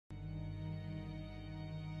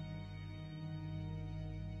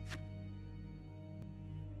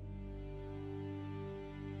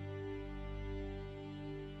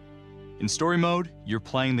In story mode, you're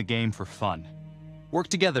playing the game for fun. Work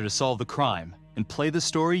together to solve the crime and play the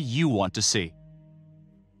story you want to see.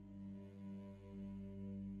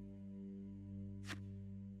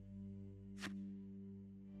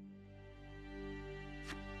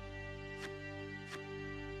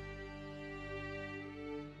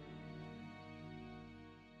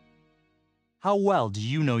 How well do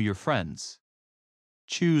you know your friends?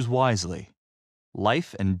 Choose wisely.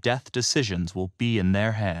 Life and death decisions will be in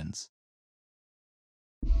their hands.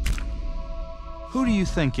 Who do you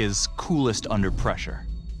think is coolest under pressure?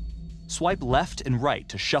 Swipe left and right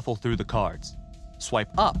to shuffle through the cards. Swipe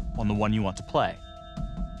up on the one you want to play.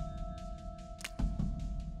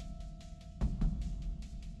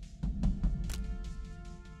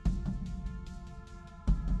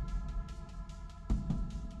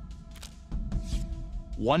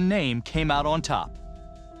 One name came out on top.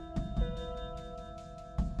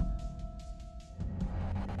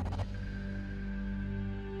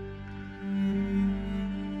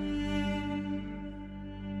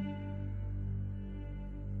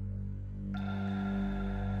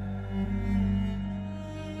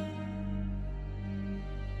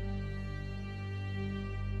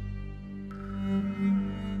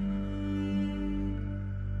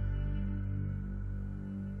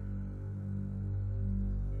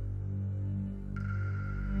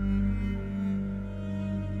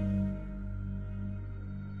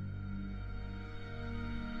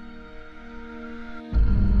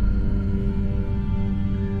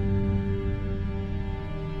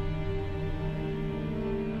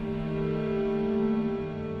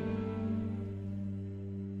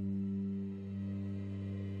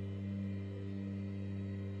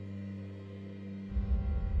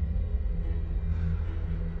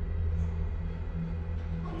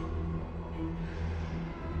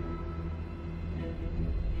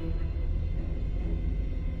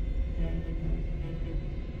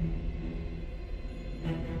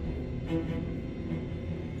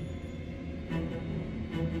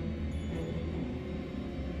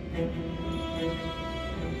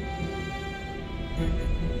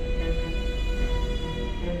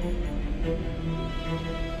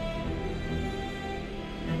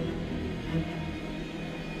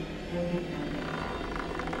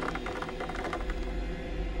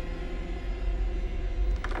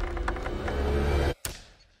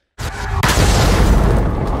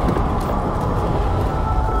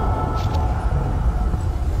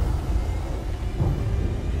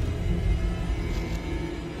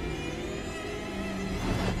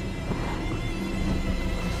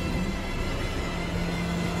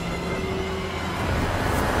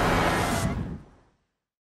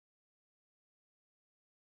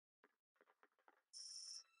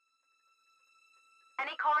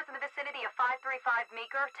 Any cars in the vicinity of 535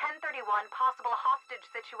 Meeker, 1031, possible hostage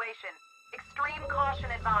situation. Extreme caution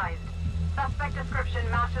advised. Suspect description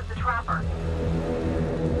matches the trapper.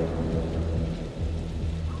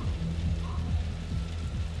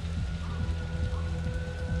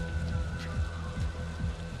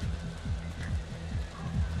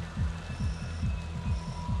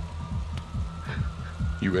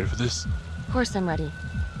 You ready for this? Of course I'm ready.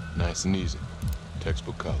 Nice and easy.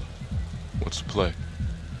 Textbook color. What's the play?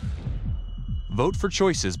 Vote for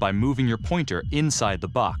choices by moving your pointer inside the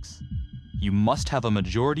box. You must have a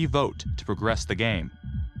majority vote to progress the game.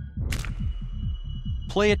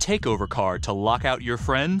 Play a takeover card to lock out your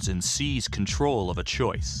friends and seize control of a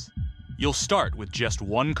choice. You'll start with just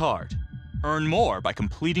one card. Earn more by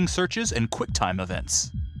completing searches and QuickTime events.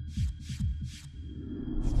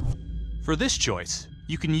 For this choice,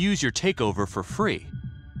 you can use your takeover for free.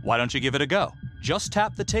 Why don't you give it a go? Just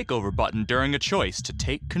tap the takeover button during a choice to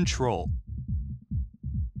take control.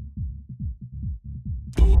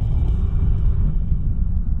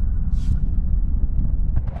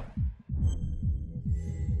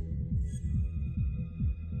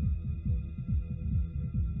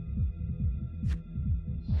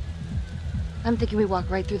 I'm thinking we walk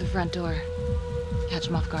right through the front door. Catch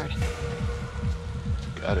them off guard.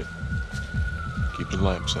 Got it. Keep the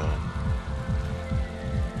lamps on.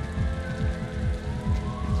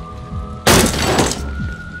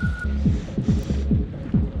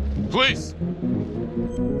 Police!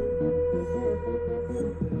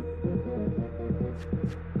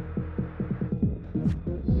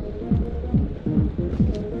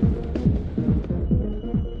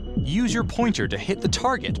 Use your pointer to hit the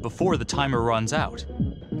target before the timer runs out.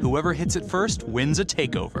 Whoever hits it first wins a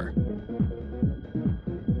takeover.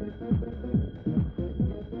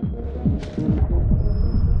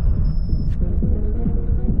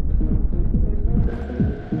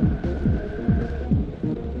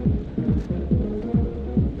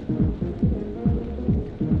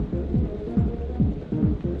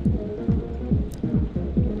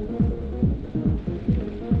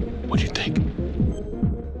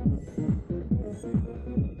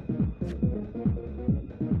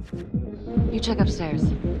 check upstairs.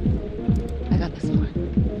 I got this floor.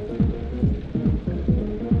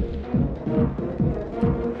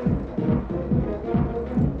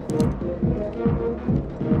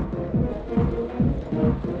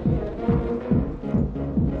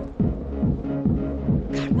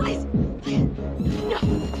 God, please! Please! No!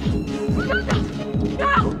 No!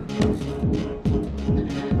 No!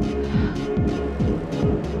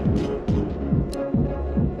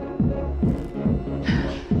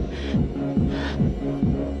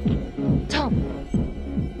 Tom!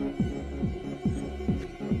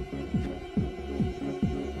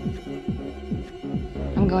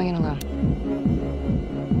 I'm going in alone.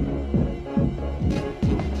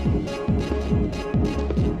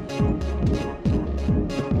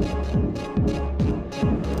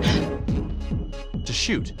 To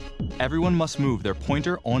shoot, everyone must move their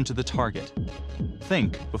pointer onto the target.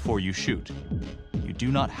 Think before you shoot. You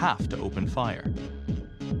do not have to open fire.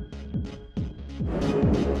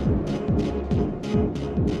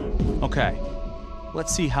 Okay,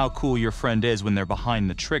 let's see how cool your friend is when they're behind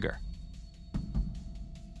the trigger.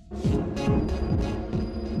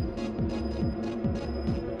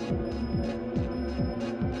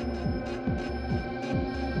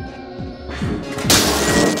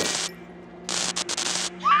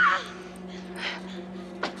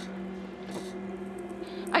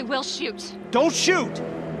 I will shoot. Don't shoot!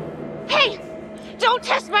 Hey! Don't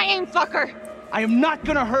test my aim, fucker! I am not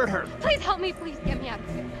gonna hurt her. Please help me, please get me out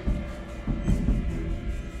of here.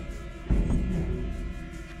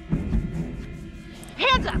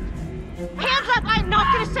 Hands up! Hands up! I'm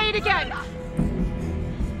not gonna say it again!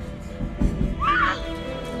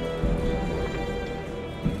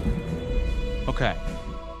 Okay,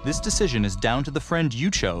 this decision is down to the friend you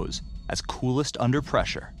chose as coolest under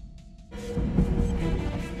pressure.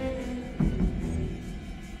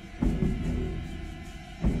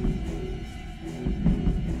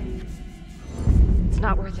 It's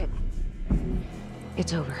not worth it.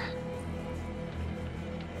 It's over.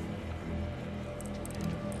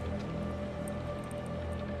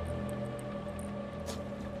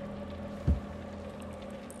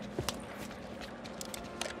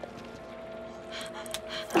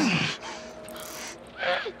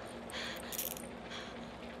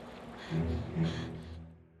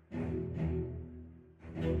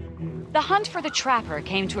 The hunt for the Trapper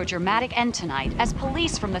came to a dramatic end tonight as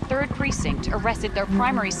police from the 3rd Precinct arrested their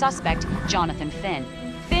primary suspect, Jonathan Finn.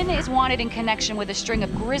 Finn is wanted in connection with a string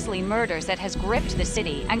of grisly murders that has gripped the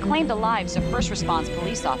city and claimed the lives of first response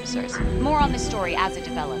police officers. More on this story as it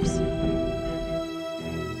develops.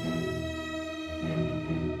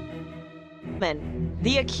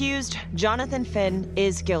 The accused, Jonathan Finn,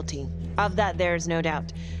 is guilty. Of that, there's no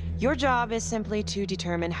doubt. Your job is simply to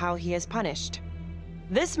determine how he is punished.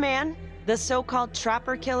 This man, the so-called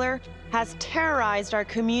Trapper Killer, has terrorized our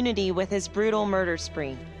community with his brutal murder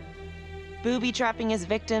spree. Booby-trapping his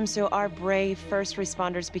victims so our brave first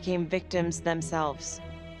responders became victims themselves.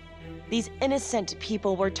 These innocent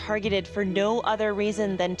people were targeted for no other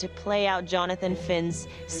reason than to play out Jonathan Finn's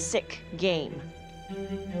sick game.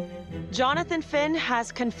 Jonathan Finn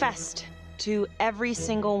has confessed to every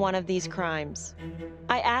single one of these crimes.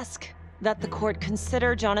 I ask that the court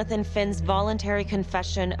consider Jonathan Finn's voluntary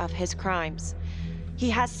confession of his crimes. He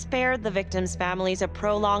has spared the victims' families a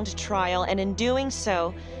prolonged trial, and in doing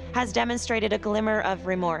so, has demonstrated a glimmer of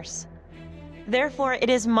remorse. Therefore, it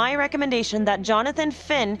is my recommendation that Jonathan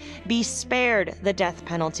Finn be spared the death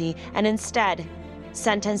penalty and instead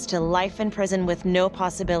sentenced to life in prison with no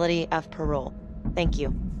possibility of parole. Thank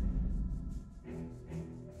you.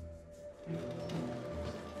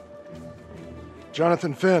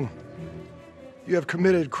 Jonathan Finn, you have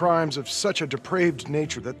committed crimes of such a depraved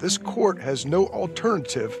nature that this court has no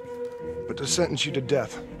alternative but to sentence you to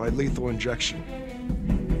death by lethal injection.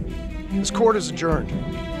 This court is adjourned.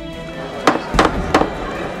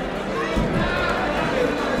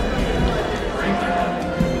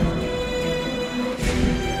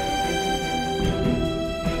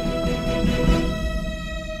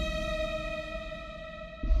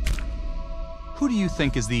 Who do you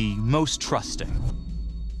think is the most trusting?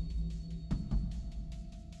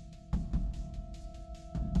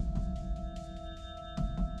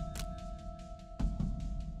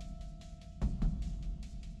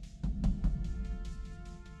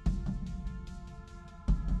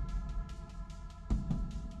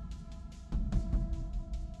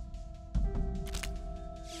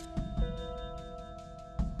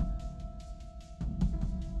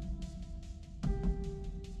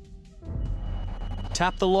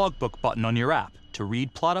 Tap the logbook button on your app to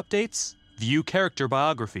read plot updates, view character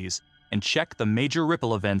biographies, and check the major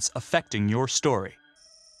ripple events affecting your story.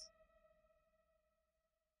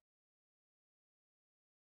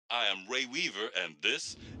 am Ray Weaver, and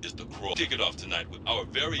this is The Crow. Kick it off tonight with our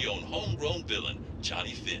very own homegrown villain,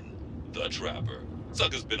 Johnny Finn, the Trapper.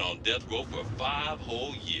 Sucker's been on death row for 5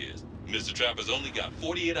 whole years. Mr. Trapper's only got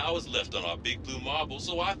 48 hours left on our big blue marble,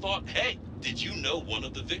 so I thought, hey, did you know one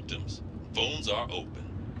of the victims? Phones are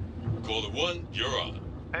open. Caller 1, you're on.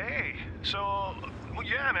 Hey, so, well,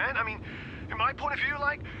 yeah, man. I mean, in my point of view,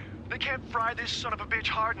 like, they can't fry this son of a bitch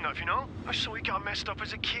hard enough, you know? So he got messed up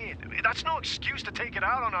as a kid. That's no excuse to take it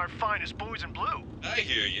out on our finest boys in blue. I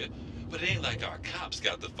hear you, but it ain't like our cops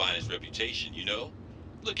got the finest reputation, you know?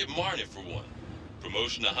 Look at Marnie for one.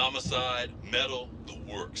 Promotion to homicide, medal, the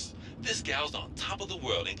works. This gal's on top of the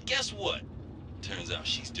world, and guess what? Turns out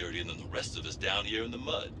she's dirtier than the rest of us down here in the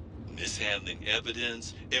mud. Mishandling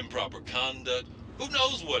evidence, improper conduct, who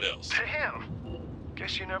knows what else? Damn.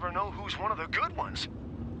 Guess you never know who's one of the good ones.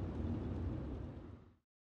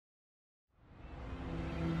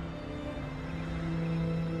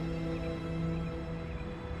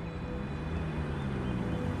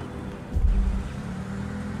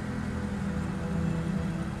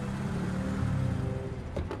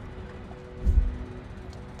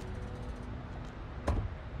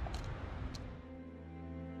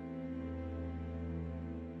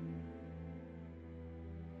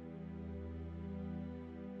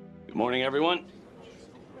 Good morning, everyone.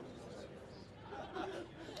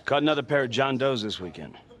 Caught another pair of John Does this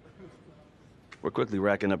weekend. We're quickly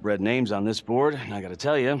racking up red names on this board, and I gotta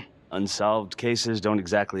tell you, unsolved cases don't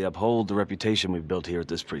exactly uphold the reputation we've built here at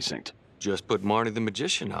this precinct. Just put Marnie the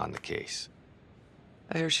Magician on the case.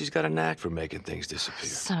 I hear she's got a knack for making things disappear.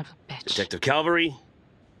 Son of a bitch. Detective Calvary?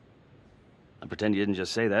 I pretend you didn't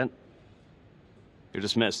just say that. You're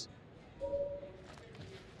dismissed.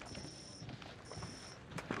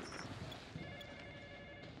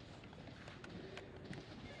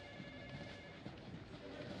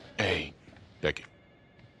 Hey, Becky.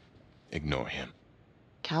 Ignore him.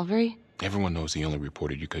 Calvary? Everyone knows he only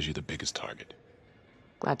reported you because you're the biggest target.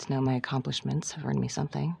 Glad to know my accomplishments have earned me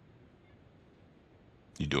something.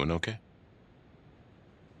 You doing okay?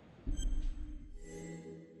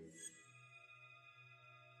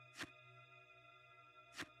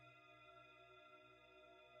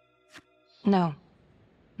 No.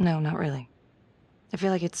 No, not really. I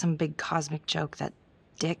feel like it's some big cosmic joke that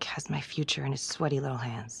Dick has my future in his sweaty little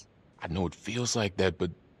hands. I know it feels like that, but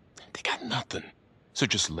they got nothing. So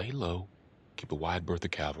just lay low, keep a wide berth of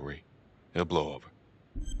cavalry. It'll blow over.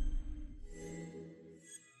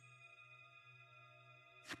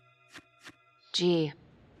 Gee,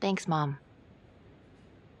 thanks, Mom.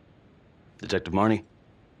 Detective Marnie,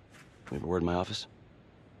 we have a word in my office.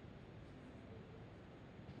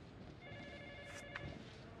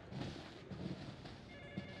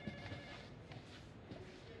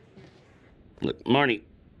 Look, Marnie,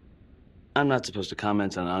 I'm not supposed to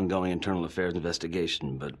comment on an ongoing internal affairs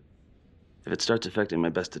investigation, but if it starts affecting my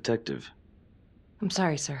best detective... I'm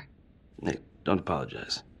sorry, sir. Hey, don't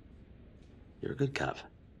apologize. You're a good cop.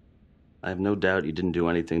 I have no doubt you didn't do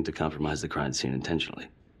anything to compromise the crime scene intentionally.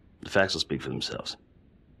 The facts will speak for themselves.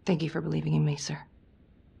 Thank you for believing in me, sir.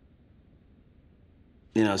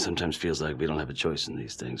 You know, it sometimes feels like we don't have a choice in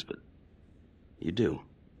these things, but you do.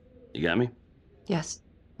 You got me? Yes,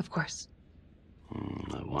 of course.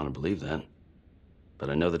 I want to believe that. But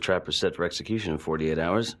I know the Trapper's set for execution in 48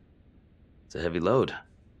 hours. It's a heavy load.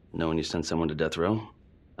 Knowing you sent someone to death row,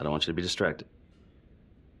 I don't want you to be distracted.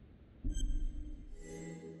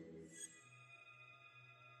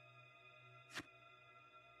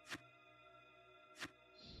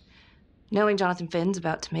 Knowing Jonathan Finn's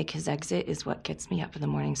about to make his exit is what gets me up in the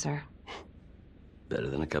morning, sir. Better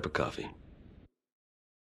than a cup of coffee.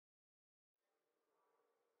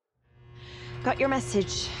 Got your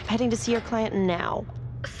message. Heading to see your client now.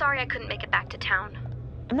 Sorry I couldn't make it back to town.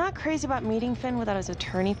 I'm not crazy about meeting Finn without his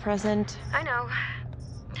attorney present. I know.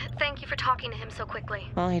 Thank you for talking to him so quickly.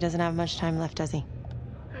 Well, he doesn't have much time left, does he?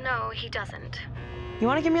 No, he doesn't. You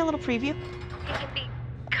want to give me a little preview? He can be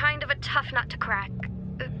kind of a tough nut to crack.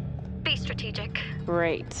 Be strategic.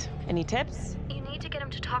 Great. Any tips? You need to get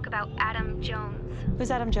him to talk about Adam Jones.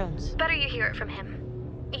 Who's Adam Jones? Better you hear it from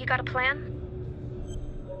him. You got a plan?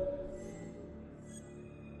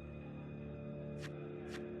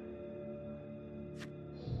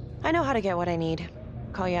 I know how to get what I need.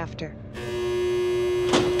 Call you after.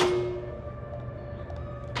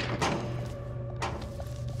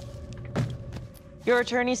 Your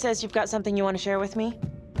attorney says you've got something you want to share with me?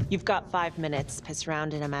 You've got 5 minutes. Piss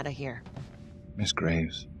around and I'm out of here. Miss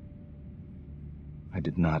Graves, I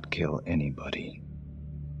did not kill anybody.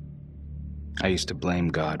 I used to blame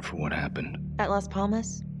God for what happened. At Las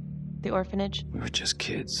Palmas? The orphanage? We were just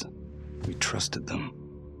kids. We trusted them.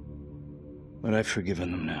 But I've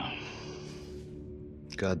forgiven them now.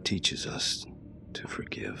 God teaches us to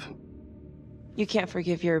forgive. You can't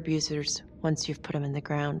forgive your abusers once you've put them in the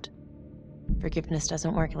ground. Forgiveness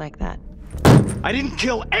doesn't work like that. I didn't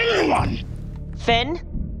kill anyone!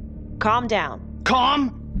 Finn, calm down.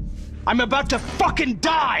 Calm? I'm about to fucking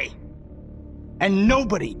die! And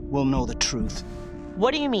nobody will know the truth.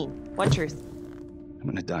 What do you mean? What truth? I'm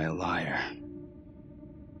gonna die a liar.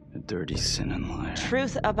 A dirty, sinning liar.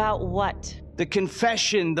 Truth about what? The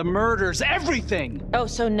confession, the murders, everything! Oh,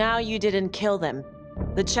 so now you didn't kill them?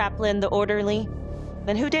 The chaplain, the orderly?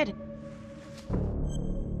 Then who did?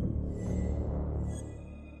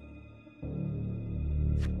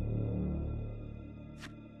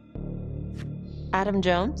 Adam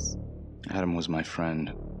Jones? Adam was my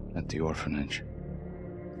friend at the orphanage.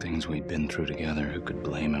 Things we'd been through together, who could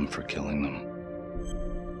blame him for killing them?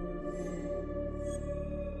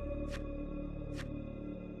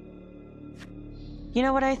 You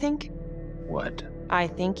know what I think? What? I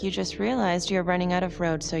think you just realized you're running out of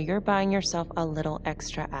road, so you're buying yourself a little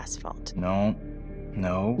extra asphalt. No.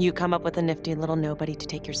 No. You come up with a nifty little nobody to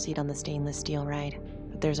take your seat on the stainless steel ride.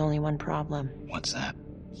 But there's only one problem. What's that?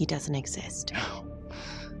 He doesn't exist.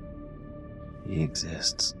 He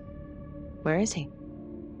exists. Where is he?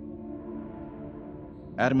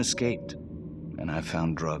 Adam escaped, and I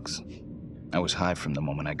found drugs. I was high from the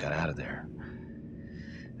moment I got out of there.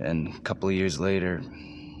 And a couple of years later,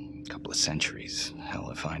 a couple of centuries, hell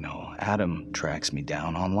if I know, Adam tracks me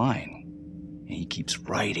down online. And he keeps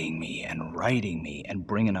writing me and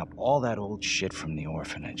bringing up all that old shit from the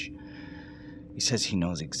orphanage. He says he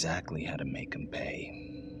knows exactly how to make him pay.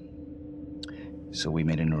 So we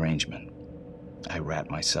made an arrangement. I rat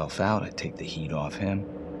myself out, I take the heat off him,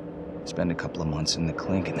 spend a couple of months in the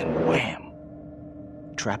clink, and then wham!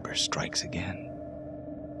 Trapper strikes again.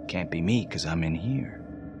 Can't be me, 'cause I'm in here.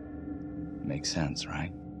 Makes sense,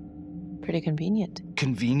 right? Pretty convenient.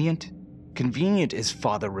 Convenient? Convenient is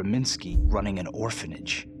Father Raminsky running an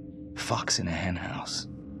orphanage. Fox in a henhouse.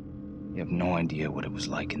 You have no idea what it was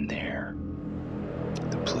like in there.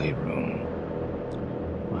 The playroom.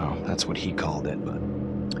 Well, that's what he called it, but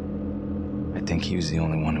I think he was the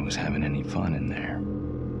only one who was having any fun in there.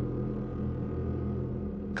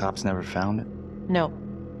 Cops never found it? No.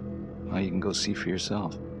 Well, you can go see for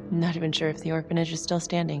yourself. Not even sure if the orphanage is still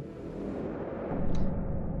standing.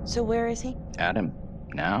 So where is he? Adam?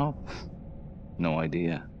 Now? No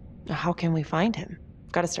idea. How can we find him?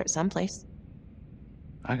 Gotta start someplace.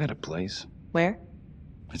 I got a place. Where?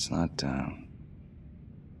 It's not,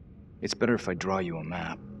 It's better if I draw you a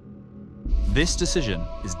map. This decision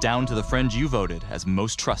is down to the friend you voted as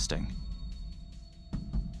most trusting.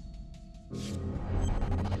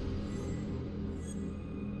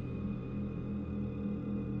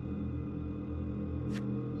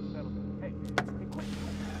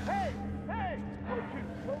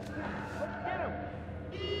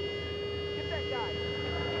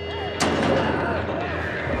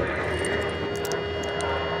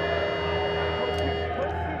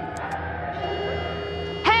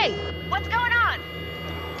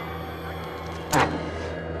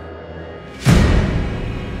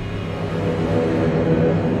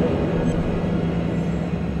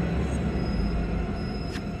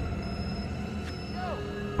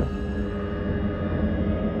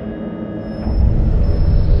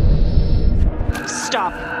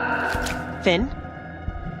 Stop. Finn,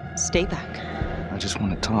 stay back. I just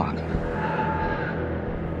want to talk.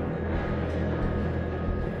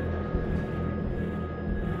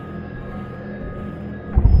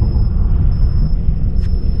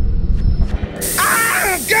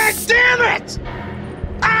 Ah! God damn it!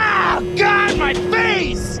 Ah! God, my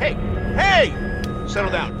face! Hey! Hey!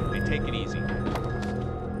 Settle down and take it easy.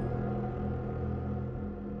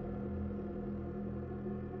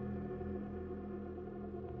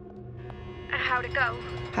 How'd it go?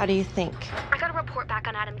 How do you think? I got a report back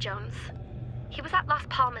on Adam Jones. He was at Las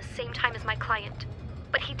Palmas same time as my client,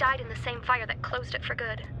 but he died in the same fire that closed it for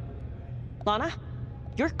good. Lana,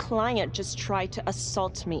 your client just tried to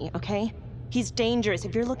assault me, okay? He's dangerous.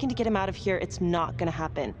 If you're looking to get him out of here, it's not gonna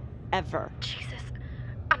happen. Ever. Jesus.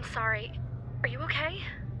 I'm sorry. Are you okay?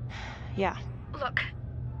 Yeah. Look,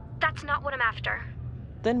 that's not what I'm after.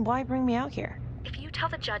 Then why bring me out here? If you tell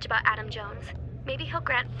the judge about Adam Jones, maybe he'll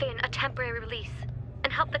grant Finn a temporary release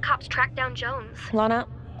and help the cops track down Jones. Lana,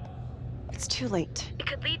 it's too late. It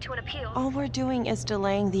could lead to an appeal. All we're doing is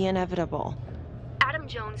delaying the inevitable. Adam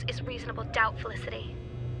Jones is reasonable doubt, Felicity.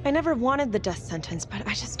 I never wanted the death sentence, but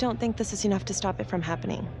I just don't think this is enough to stop it from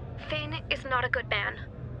happening. Finn is not a good man,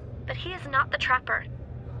 but he is not the Trapper.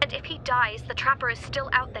 And if he dies, the Trapper is still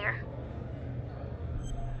out there.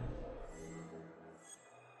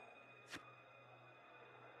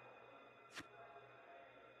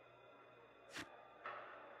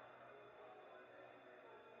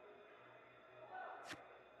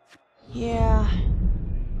 Yeah.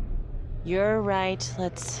 You're right.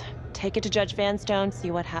 Let's take it to Judge Vanstone,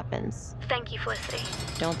 see what happens. Thank you, Felicity.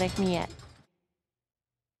 Don't thank me yet.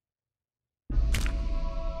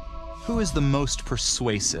 Who is the most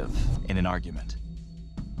persuasive in an argument?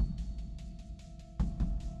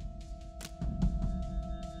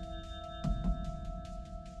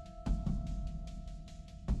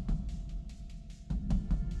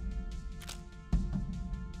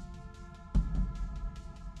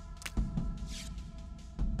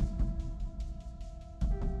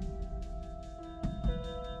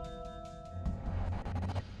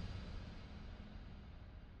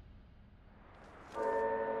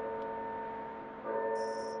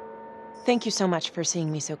 Thank you so much for seeing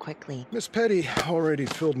me so quickly. Miss Petty already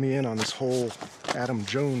filled me in on this whole Adam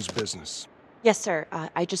Jones business. Yes, sir.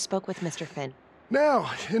 I just spoke with Mr. Finn. Now,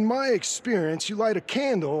 in my experience, you light a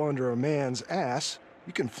candle under a man's ass,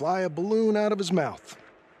 you can fly a balloon out of his mouth.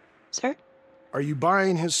 Sir? Are you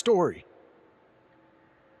buying his story?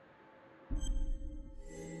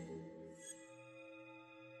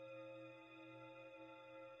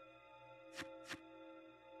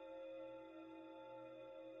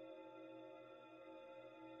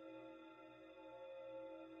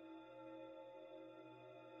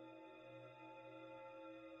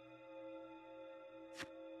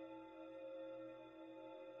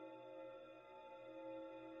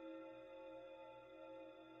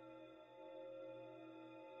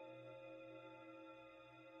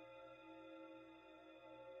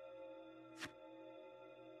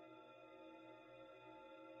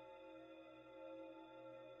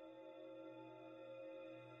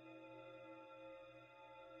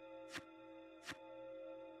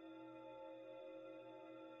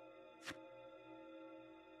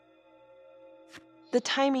 The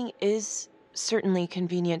timing is certainly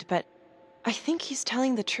convenient, but I think he's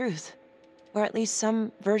telling the truth. Or at least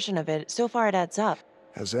some version of it. So far it adds up.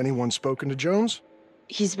 Has anyone spoken to Jones?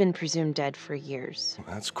 He's been presumed dead for years.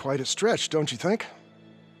 That's quite a stretch, don't you think?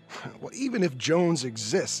 Well, even if Jones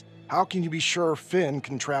exists, how can you be sure Finn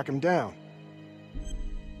can track him down?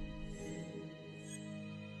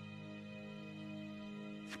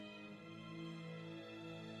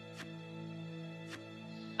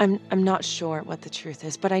 I'm not sure what the truth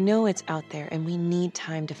is, but I know it's out there and we need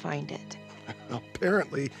time to find it.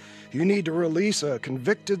 Apparently, you need to release a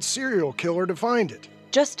convicted serial killer to find it.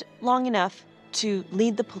 Just long enough to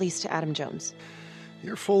lead the police to Adam Jones.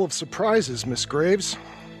 You're full of surprises, Miss Graves.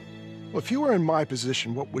 Well, if you were in my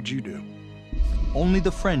position, what would you do? Only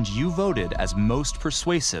the friend you voted as most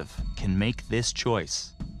persuasive can make this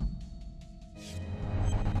choice.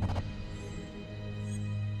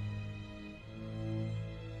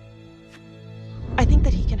 I think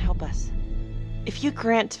that he can help us. If you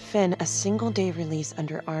grant Finn a single-day release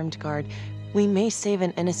under armed guard, we may save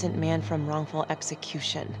an innocent man from wrongful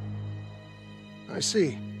execution. I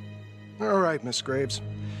see. All right, Miss Graves.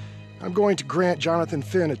 I'm going to grant Jonathan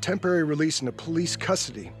Finn a temporary release into police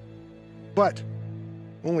custody. But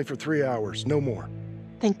only for 3 hours, no more.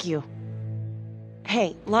 Thank you.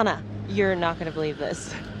 Hey, Lana, you're not gonna believe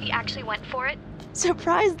this. He actually went for it?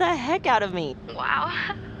 Surprised the heck out of me. Wow.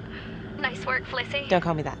 Nice work, Felicity. Don't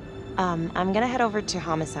call me that. I'm gonna head over to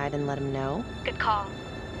Homicide and let him know. Good call.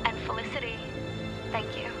 And Felicity,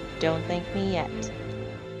 thank you. Don't thank me yet.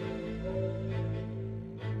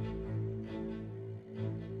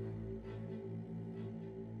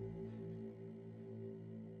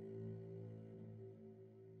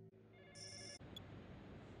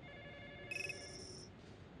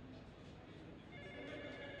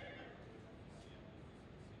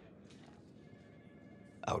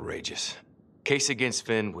 Outrageous. Case against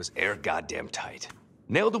Finn was air goddamn tight.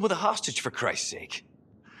 Nailed him with a hostage, for Christ's sake.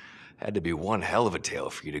 Had to be one hell of a tale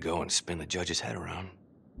for you to go and spin the judge's head around.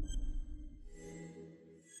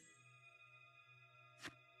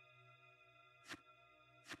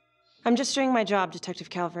 I'm just doing my job, Detective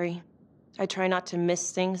Calvary. I try not to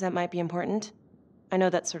miss things that might be important. I know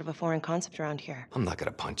that's sort of a foreign concept around here. I'm not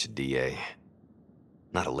gonna punch a DA.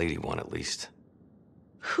 Not a lady one, at least.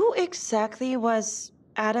 Who exactly was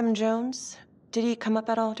Adam Jones? Did he come up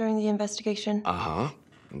at all during the investigation? Uh-huh.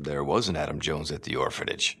 There was an Adam Jones at the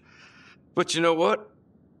orphanage. But you know what?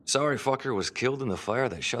 Sorry fucker was killed in the fire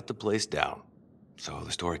that shut the place down. So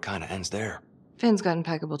the story kinda ends there. Finn's got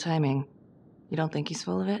impeccable timing. You don't think he's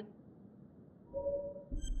full of it?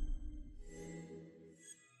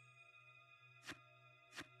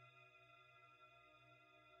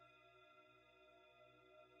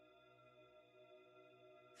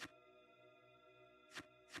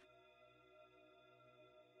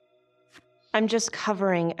 I'm just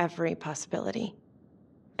covering every possibility.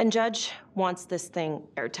 And Judge wants this thing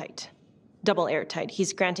airtight. double airtight.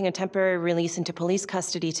 He's granting a temporary release into police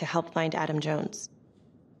custody to help find Adam Jones.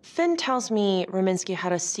 Finn tells me Rominsky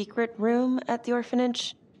had a secret room at the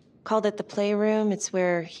orphanage. Called it the playroom. It's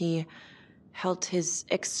where he held his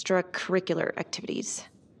extracurricular activities.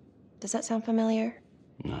 Does that sound familiar?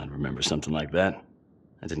 I'd remember something like that.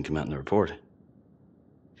 That didn't come out in the report.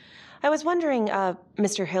 I was wondering,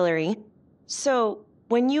 Mr. Hillary, so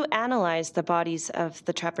when you analyzed the bodies of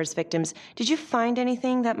the Trapper's victims, did you find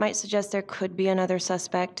anything that might suggest there could be another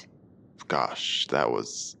suspect? Gosh, that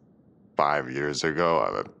was 5 years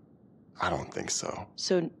ago. I don't think so.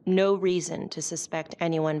 So no reason to suspect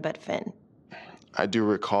anyone but Finn? I do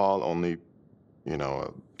recall only,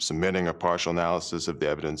 submitting a partial analysis of the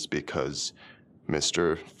evidence because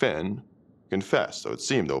Mr. Finn confessed, so it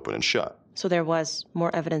seemed open and shut. So there was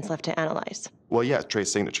more evidence left to analyze? Well, yeah,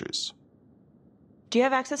 trace signatures. Do you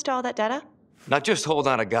have access to all that data? Now just hold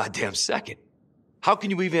on a goddamn second. How can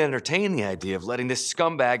you even entertain the idea of letting this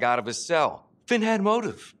scumbag out of his cell? Finn had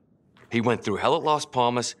motive. He went through hell at Las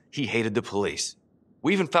Palmas. He hated the police.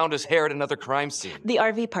 We even found his hair at another crime scene. The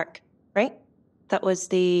RV park, right? That was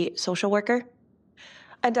the social worker?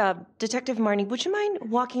 And, Detective Marnie, would you mind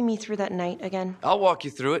walking me through that night again? I'll walk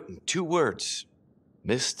you through it in 2 words.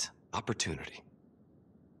 Missed opportunity.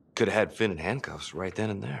 Could have had Finn in handcuffs right then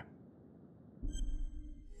and there.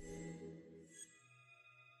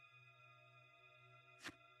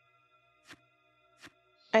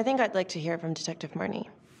 I think I'd like to hear from Detective Marnie,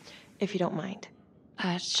 if you don't mind.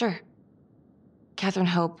 Sure. Catherine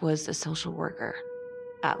Hope was a social worker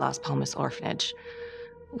at Las Palmas Orphanage.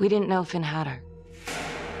 We didn't know Finn had her.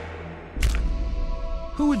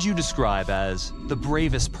 Who would you describe as the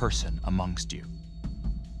bravest person amongst you?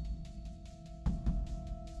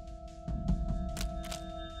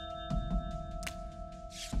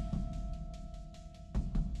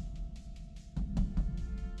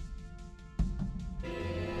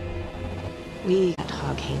 We at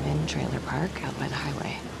Hog Haven Trailer Park out by the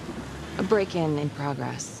highway. A break-in in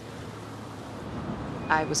progress.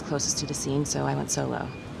 I was closest to the scene, so I went solo.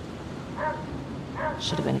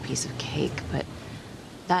 Should have been a piece of cake, but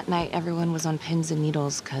that night everyone was on pins and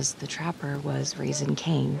needles because the Trapper was raising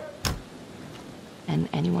Cain. And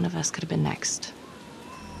any one of us could have been next.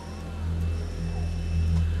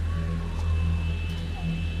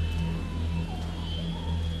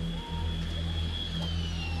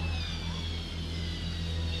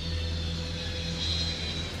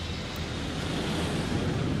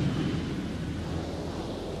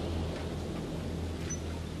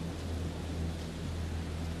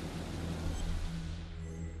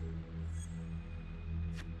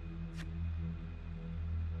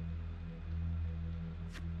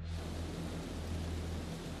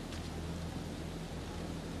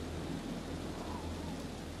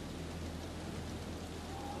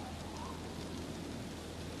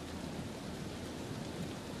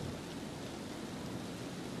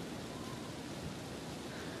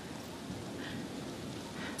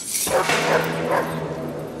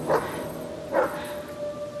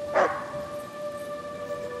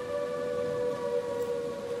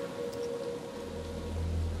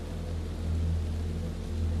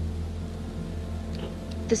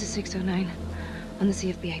 This is 609 on the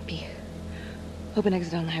CFBIP. Open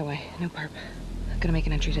exit on the highway, no perp. Gonna make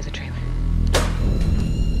an entry to the trailer.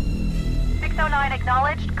 609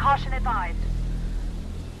 acknowledged, caution advised.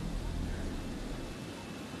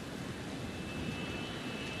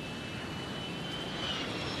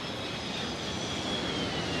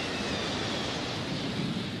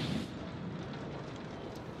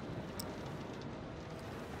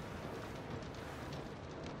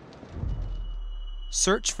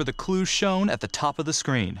 Search for the clues shown at the top of the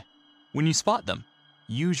screen. When you spot them,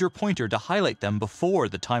 use your pointer to highlight them before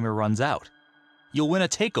the timer runs out. You'll win a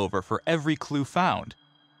takeover for every clue found.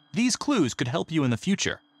 These clues could help you in the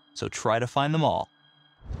future, so try to find them all.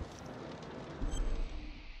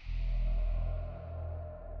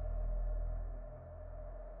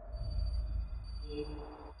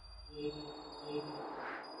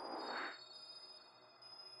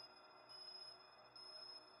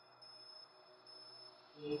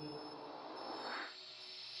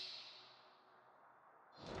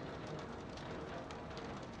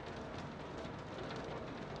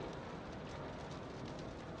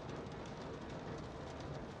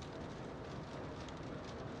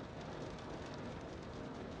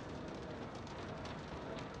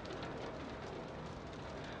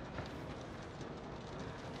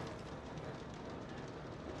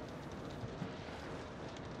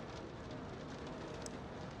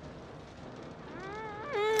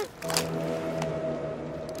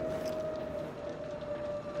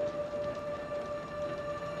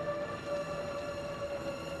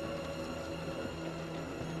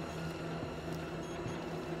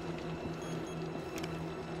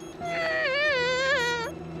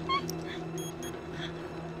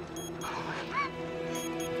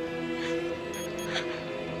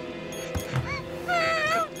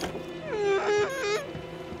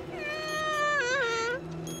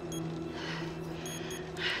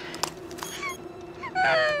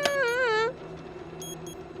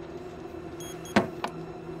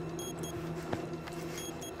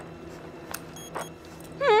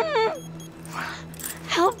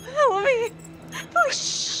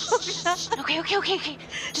 Okay.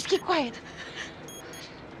 Just keep quiet.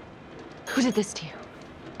 Who did this to you?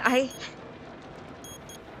 I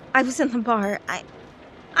was in the bar. I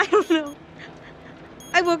don't know.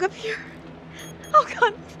 I woke up here. Oh,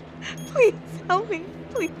 God. Please help me.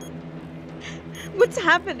 Please. What's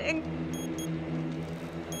happening?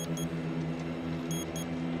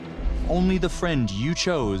 Only the friend you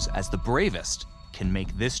chose as the bravest can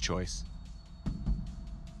make this choice.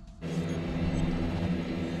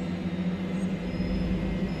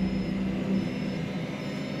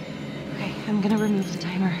 Okay, I'm gonna remove the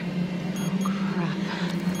timer. Oh, crap.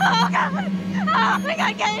 Oh, God. Oh, my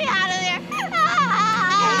God, get me out of there.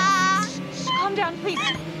 Ah! Shh, calm down, please.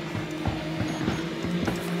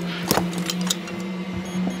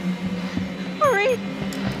 Hurry.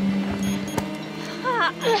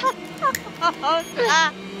 Oh,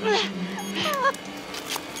 God.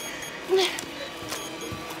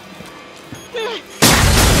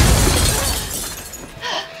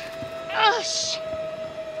 Oh, shit.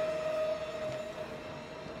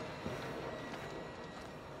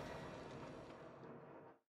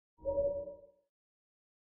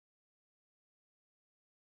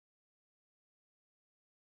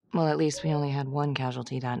 Well, at least we only had one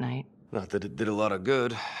casualty that night. Not that it did a lot of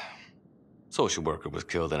good. Social worker was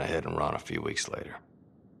killed in a hit and run a few weeks later.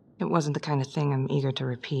 It wasn't the kind of thing I'm eager to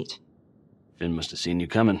repeat. Finn must have seen you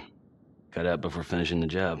coming. Got out before finishing the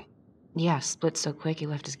job. Yeah, split so quick he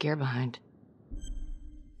left his gear behind.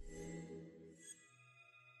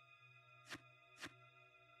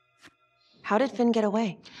 How did Finn get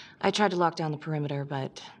away? I tried to lock down the perimeter,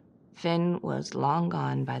 but Finn was long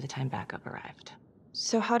gone by the time backup arrived.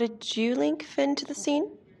 So how did you link Finn to the scene?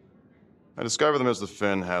 I discovered that Mr.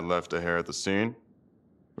 Finn had left a hair at the scene.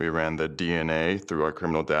 We ran the DNA through our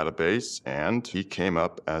criminal database, and he came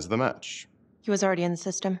up as the match. He was already in the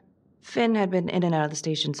system. Finn had been in and out of the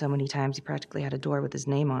station so many times he practically had a door with his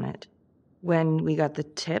name on it. When we got the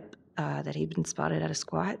tip that he'd been spotted at a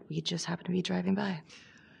squat, we just happened to be driving by.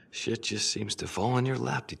 Shit just seems to fall in your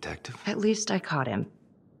lap, Detective. At least I caught him,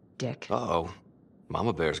 Dick. Uh-oh.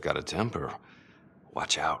 Mama Bear's got a temper.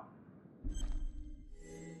 Watch out.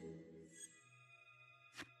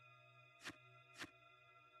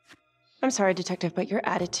 I'm sorry, Detective, but your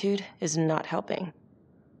attitude is not helping.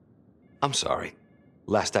 I'm sorry.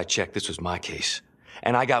 Last I checked, this was my case.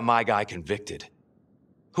 And I got my guy convicted.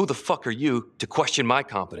 Who the fuck are you to question my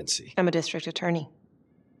competency? I'm a district attorney.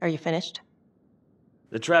 Are you finished?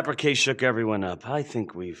 The Trapper case shook everyone up. I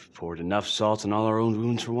think we've poured enough salt on all our own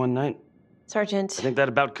wounds for one night. Sergeant. I think that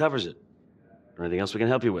about covers it. Or anything else we can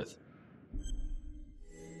help you with?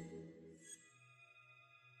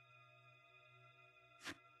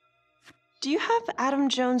 Do you have Adam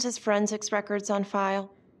Jones's forensics records on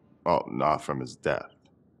file? Well, not from his death.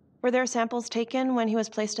 Were there samples taken when he was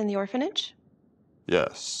placed in the orphanage?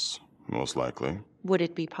 Yes, most likely. Would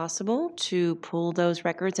it be possible to pull those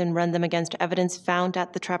records and run them against evidence found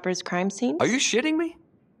at the Trapper's crime scene? Are you shitting me?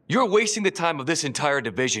 You're wasting the time of this entire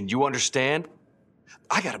division, you understand?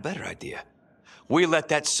 I got a better idea. We let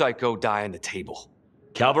that psycho die on the table.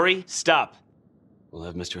 Calvary, stop. We'll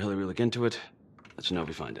have Mr. Hillary look into it. Let you know if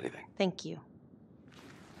we find anything. Thank you.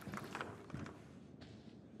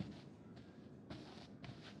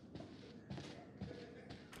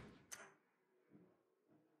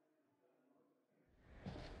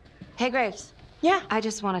 Hey, Graves. Yeah? I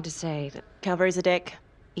just wanted to say that... Calvary's a dick.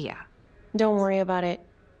 Yeah. Don't worry about it.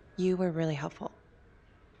 You were really helpful.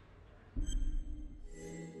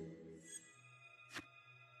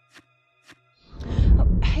 Oh,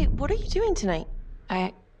 hey, what are you doing tonight?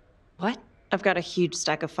 What? I've got a huge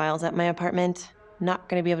stack of files at my apartment. Not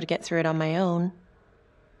gonna be able to get through it on my own.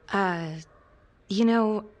 You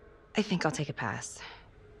know, I think I'll take a pass.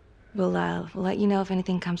 We'll let you know if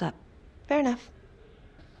anything comes up. Fair enough.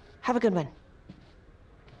 Have a good one.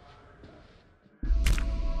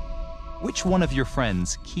 Which one of your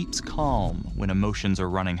friends keeps calm when emotions are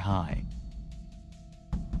running high?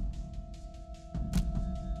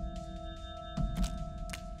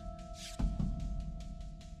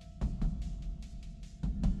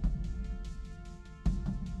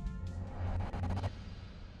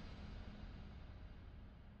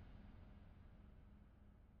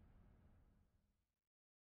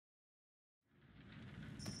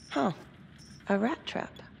 Huh. A rat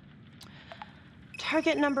trap.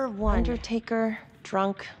 Target number 1. Undertaker,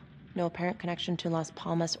 drunk, no apparent connection to Las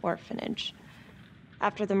Palmas orphanage.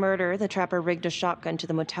 After the murder, the Trapper rigged a shotgun to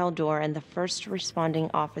the motel door and the first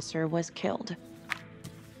responding officer was killed.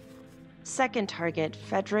 Second target,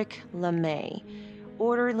 Frederick LeMay.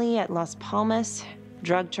 Orderly at Las Palmas,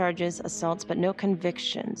 drug charges, assaults, but no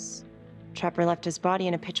convictions. Trapper left his body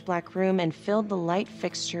in a pitch-black room and filled the light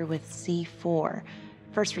fixture with C4.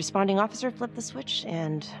 First responding officer flipped the switch,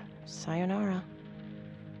 and sayonara.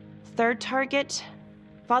 Third target,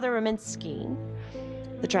 Father Rominsky.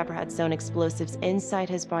 The Trapper had sewn explosives inside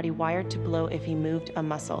his body, wired to blow if he moved a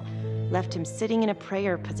muscle. Left him sitting in a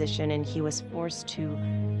prayer position, and he was forced to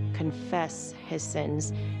confess his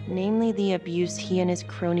sins, namely the abuse he and his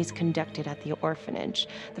cronies conducted at the orphanage.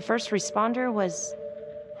 The first responder was...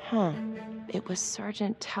 it was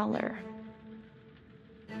Sergeant Teller.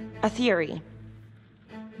 A theory.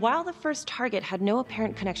 While the first target had no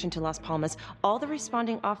apparent connection to Las Palmas, all the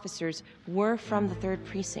responding officers were from the 3rd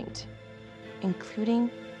Precinct, including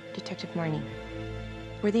Detective Marnie.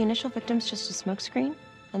 Were the initial victims just a smokescreen,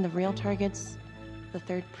 and the real targets the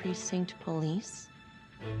 3rd Precinct police?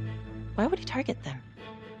 Why would he target them?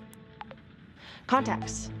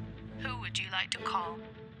 Contacts. Who would you like to call?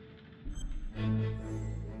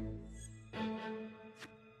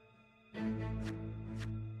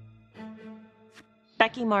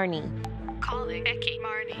 Becky Marnie. Calling Becky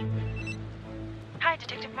Marnie. Hi,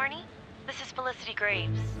 Detective Marnie. This is Felicity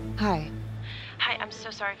Graves. Hi. Hi, I'm so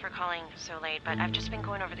sorry for calling so late, but I've just been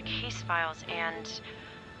going over the case files and...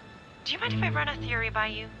 Do you mind if I run a theory by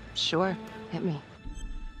you? Sure. Hit me.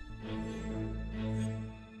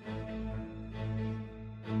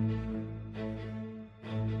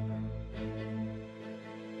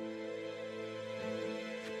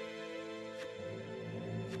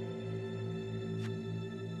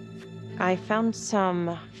 I found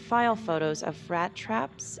some file photos of rat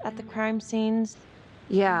traps at the crime scenes.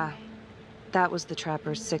 Yeah, that was the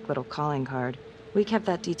Trapper's sick little calling card. We kept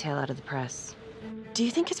that detail out of the press. Do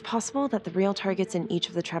you think it's possible that the real targets in each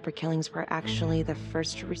of the Trapper killings were actually the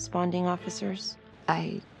first responding officers?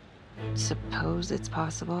 I suppose it's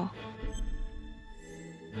possible.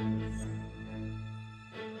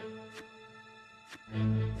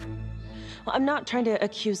 Well, I'm not trying to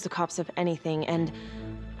accuse the cops of anything, and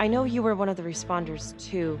I know you were one of the responders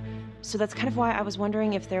too, so that's kind of why I was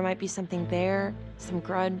wondering if there might be something there, some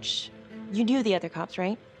grudge. You knew the other cops,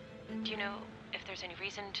 right? Do you know if there's any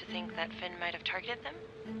reason to think that Finn might have targeted them?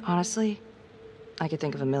 Honestly, I could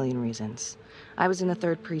think of a million reasons. I was in the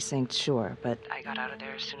 3rd Precinct, sure, but I got out of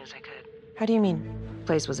there as soon as I could. How do you mean?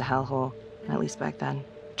 Place was a hellhole, at least back then.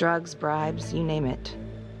 Drugs, bribes, you name it.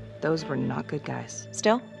 Those were not good guys.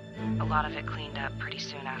 Still? A lot of it cleaned up pretty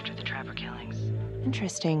soon after the Trapper killings.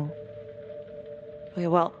 Interesting. Okay,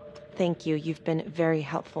 well, thank you. You've been very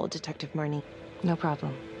helpful, Detective Marnie. No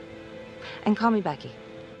problem. And call me Becky.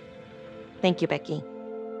 Thank you, Becky.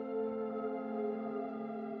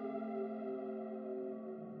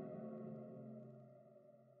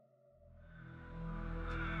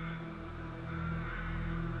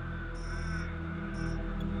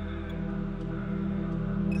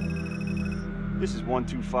 This is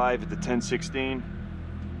 125 at the 1016.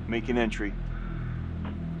 Make an entry.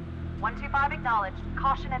 125 acknowledged.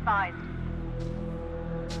 Caution advised.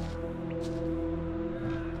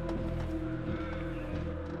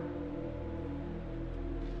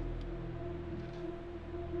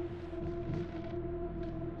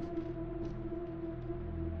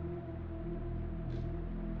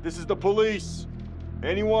 This is the police.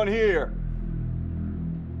 Anyone here?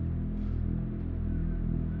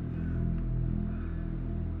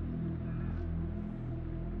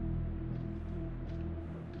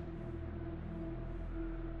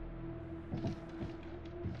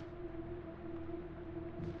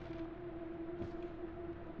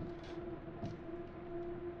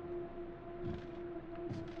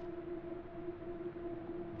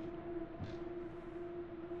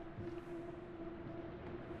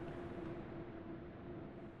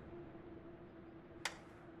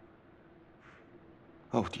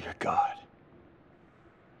 Oh, dear God.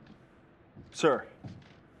 Sir,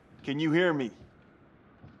 can you hear me?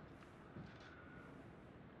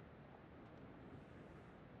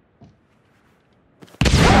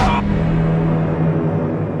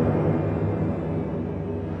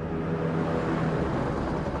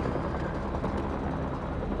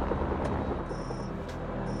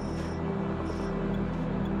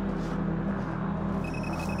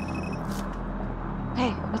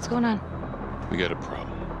 Hey, what's going on? We got a problem.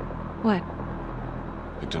 What?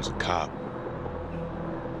 Victim's a cop.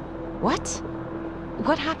 What?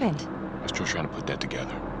 What happened? I'm still trying to put that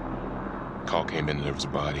together. Call came in and there was a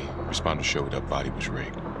body. Responder showed up, body was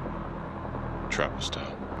rigged. Trapper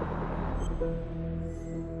style.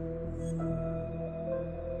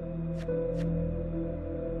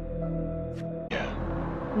 Yeah.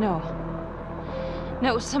 No.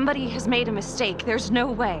 No, somebody has made a mistake. There's no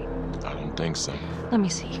way. I don't think so. Let me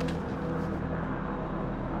see.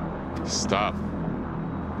 Stop.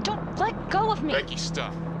 Don't let go of me. Becky,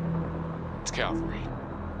 stop. It's Calvary.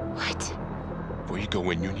 What? Before you go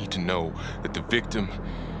in, you need to know that the victim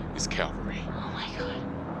is Calvary. Oh my God.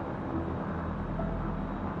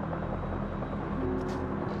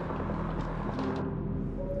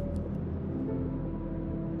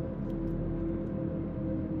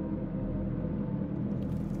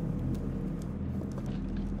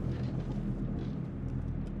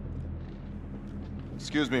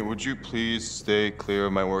 Excuse me, would you please stay clear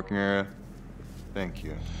of my working area? Thank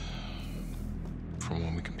you. From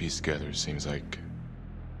what we can piece together, it seems like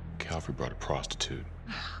Calvary brought a prostitute.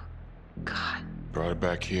 God. Brought her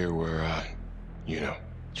back here where, you know.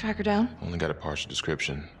 Track her down? Only got a partial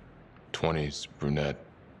description. 20s, brunette.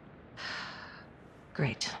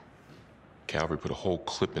 Great. Calvary put a whole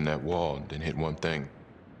clip in that wall and didn't hit one thing.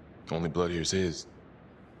 Only blood here's his.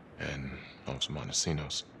 And also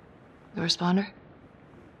Montesinos. The responder?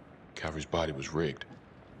 Calvary's body was rigged.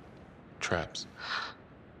 Traps.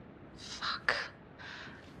 Fuck.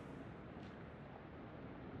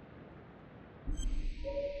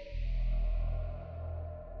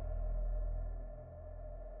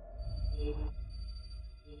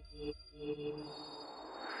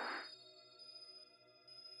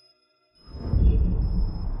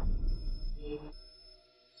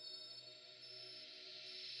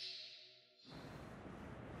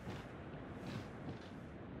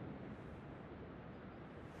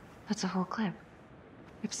 That's a whole clip.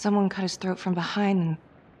 If someone cut his throat from behind, then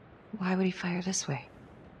why would he fire this way?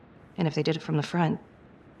 And if they did it from the front,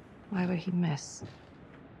 why would he miss?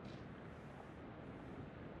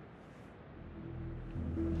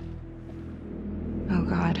 Oh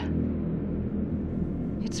God.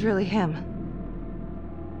 It's really him.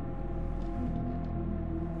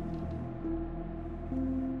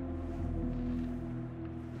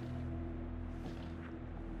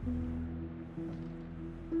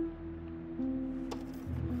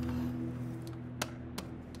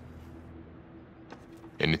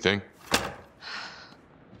 Anything?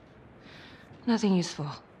 Nothing useful.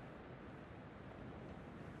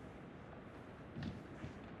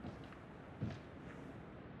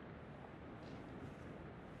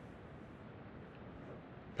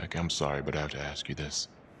 Becky, I'm sorry, but I have to ask you this.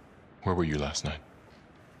 Where were you last night?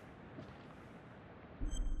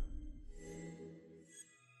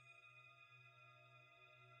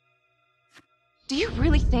 Do you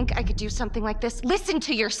really think I could do something like this? Listen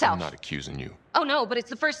to yourself. I'm not accusing you. Oh no, but it's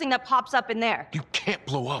the first thing that pops up in there. You can't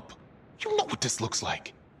blow up. You know what this looks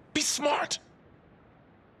like. Be smart.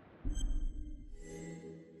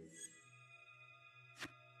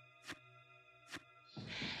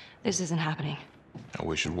 This isn't happening. I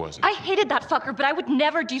wish it wasn't. I hated that fucker, but I would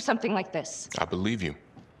never do something like this. I believe you.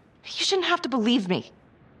 You shouldn't have to believe me.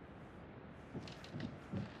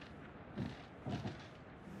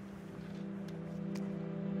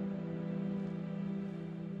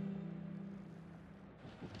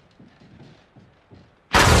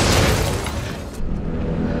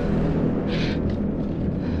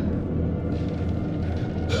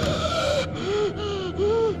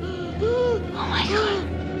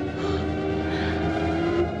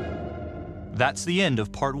 That's the end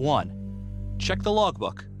of part 1. Check the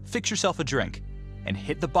logbook, fix yourself a drink, and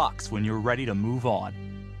hit the box when you're ready to move on.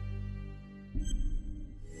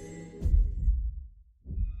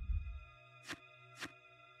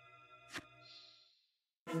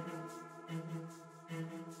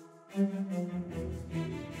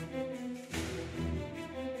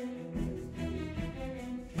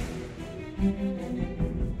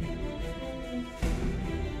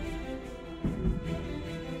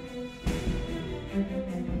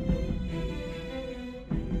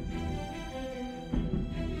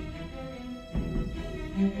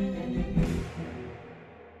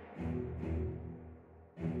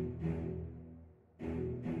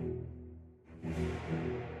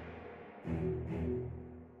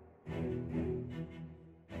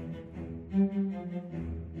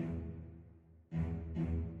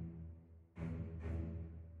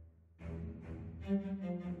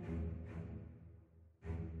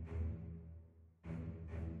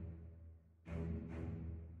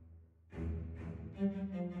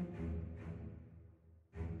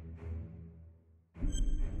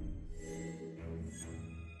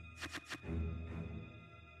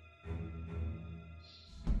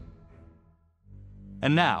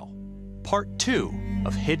 And now, part 2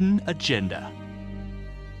 of Hidden Agenda.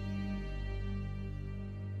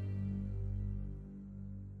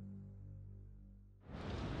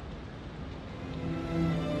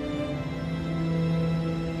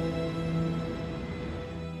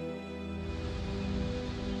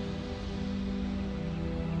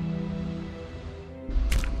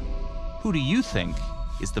 Who do you think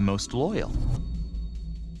is the most loyal?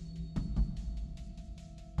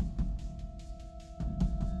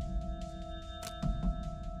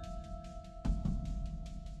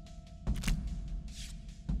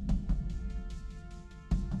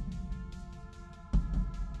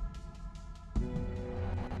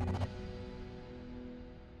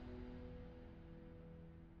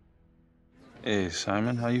 Hey,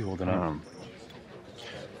 Simon, how you holding up?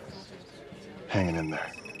 Hanging in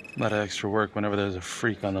there. A lot of extra work whenever there's a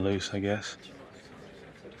freak on the loose, I guess.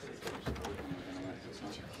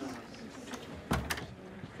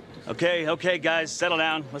 Okay, guys, settle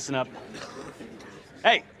down. Listen up.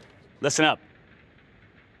 Hey, listen up.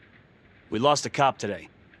 We lost a cop today.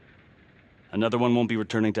 Another one won't be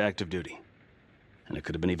returning to active duty. And it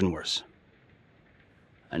could have been even worse.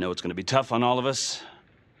 I know it's going to be tough on all of us.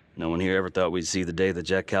 No one here ever thought we'd see the day that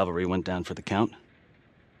Jack Calvary went down for the count.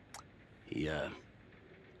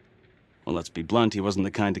 Well, let's be blunt, he wasn't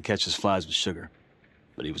the kind to catch his flies with sugar.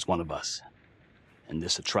 But he was one of us. And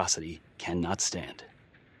this atrocity cannot stand.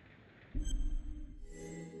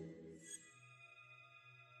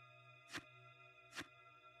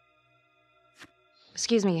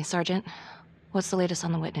 Excuse me, Sergeant. What's the latest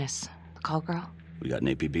on the witness? The call girl? We got an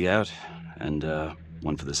APB out, and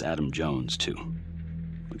one for this Adam Jones, too.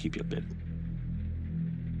 We'll keep you updated.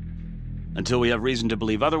 Until we have reason to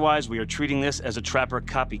believe otherwise, we are treating this as a Trapper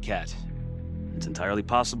copycat. It's entirely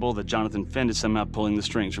possible that Jonathan Finn is somehow pulling the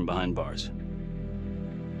strings from behind bars.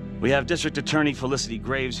 We have District Attorney Felicity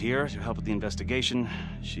Graves here to help with the investigation.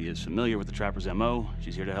 She is familiar with the Trapper's MO.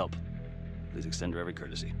 She's here to help. Please extend her every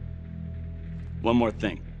courtesy. One more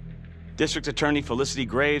thing. District Attorney Felicity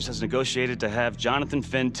Graves has negotiated to have Jonathan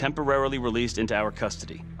Finn temporarily released into our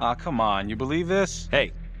custody. Aw, come on. You believe this?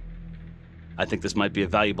 Hey, I think this might be a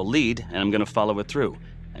valuable lead, and I'm gonna follow it through.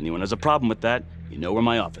 Anyone has a problem with that, you know where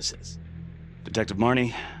my office is. Detective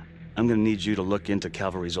Marnie, I'm gonna need you to look into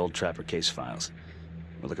Calvary's old Trapper case files.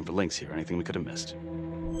 We're looking for links here, anything we could have missed.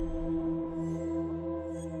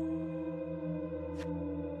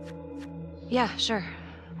 Yeah, sure.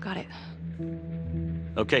 Got it.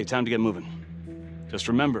 Okay, time to get moving. Just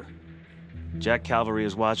remember, Jack Calvary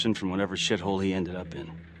is watching from whatever shithole he ended up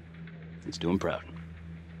in. Let's do him proud.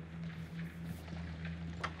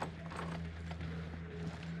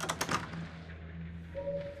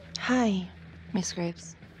 Hi. Miss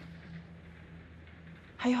Graves.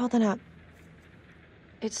 How you holding up?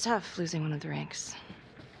 It's tough losing one of the ranks,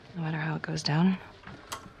 no matter how it goes down.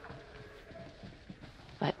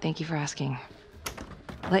 But thank you for asking.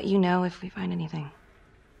 Let you know if we find anything.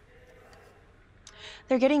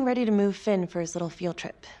 They're getting ready to move Finn for his little field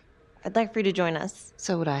trip. I'd like for you to join us.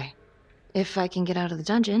 So would I. If I can get out of the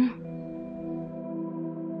dungeon.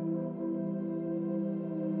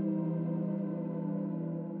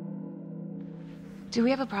 Do we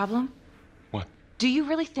have a problem? What? Do you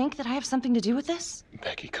really think that I have something to do with this?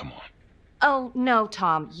 Becky, come on. Oh, no,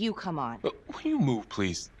 Tom. You come on. Will you move,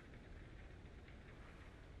 please?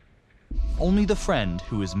 Only the friend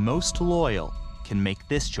who is most loyal can make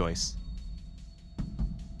this choice.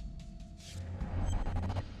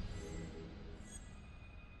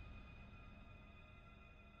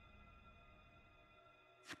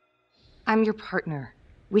 I'm your partner.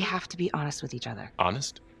 We have to be honest with each other.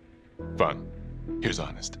 Honest? Fine. Here's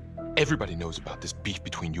honest. Everybody knows about this beef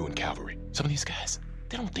between you and Calvary. Some of these guys,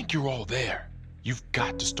 they don't think you're all there. You've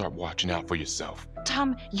got to start watching out for yourself.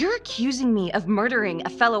 Tom, you're accusing me of murdering a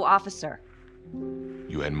fellow officer.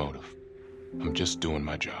 You had motive. I'm just doing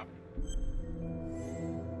my job.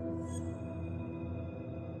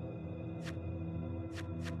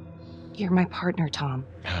 You're my partner, Tom.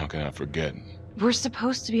 How can I forget? We're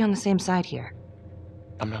supposed to be on the same side here.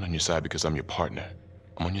 I'm not on your side because I'm your partner.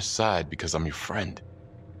 I'm on your side because I'm your friend.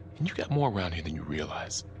 And you got more around here than you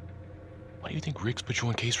realize. Why do you think Riggs put you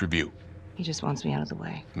on case review? He just wants me out of the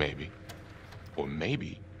way. Maybe. Or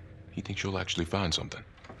maybe he thinks you'll actually find something.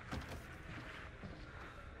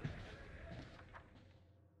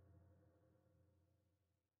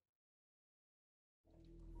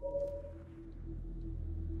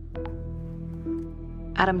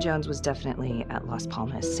 Adam Jones was definitely at Las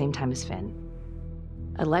Palmas, same time as Finn.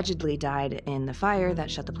 Allegedly died in the fire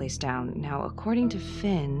that shut the place down. Now, according to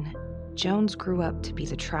Finn, Jones grew up to be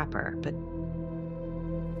the Trapper, but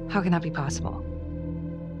how can that be possible?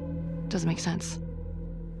 Doesn't make sense.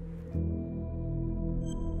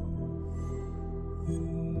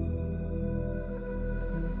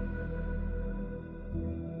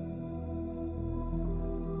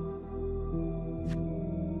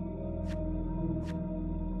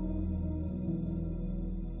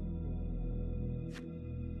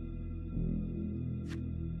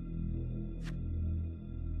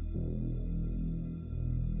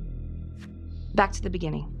 Back to the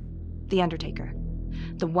beginning. The Undertaker.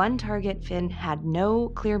 The one target Finn had no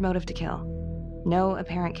clear motive to kill. No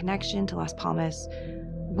apparent connection to Las Palmas.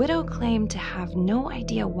 Widow claimed to have no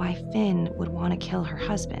idea why Finn would want to kill her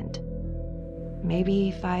husband.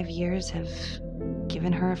 Maybe 5 years have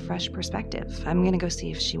given her a fresh perspective. I'm gonna go see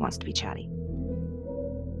if she wants to be chatty.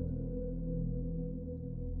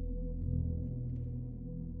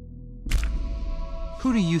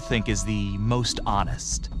 Who do you think is the most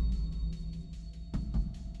honest?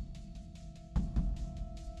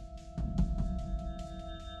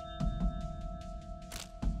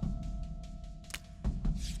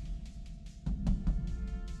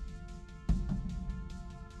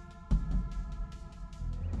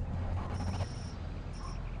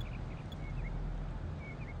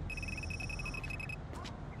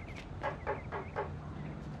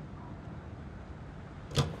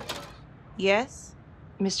 Yes?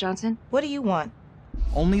 Miss Johnson? What do you want?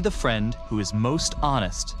 Only the friend who is most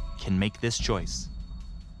honest can make this choice.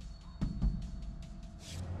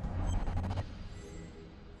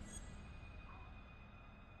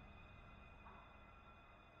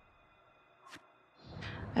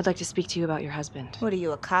 I'd like to speak to you about your husband. What are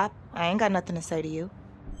you, a cop? I ain't got nothing to say to you.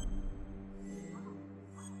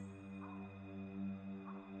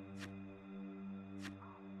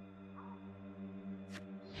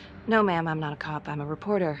 No, ma'am, I'm not a cop. I'm a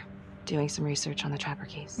reporter doing some research on the Trapper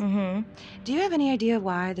case. Mm-hmm. Do you have any idea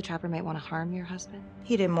why the Trapper might want to harm your husband?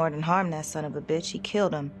 He did more than harm that son of a bitch. He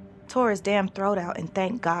killed him. Tore his damn throat out, and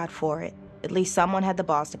thank God for it. At least someone had the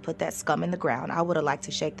balls to put that scum in the ground. I would have liked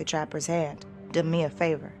to shake the Trapper's hand. Did me a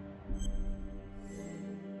favor.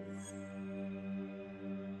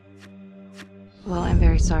 Well, I'm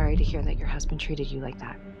very sorry to hear that your husband treated you like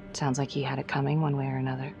that. Sounds like he had it coming one way or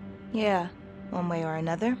another. Yeah, one way or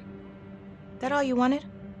another. That all you wanted?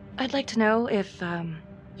 I'd like to know if,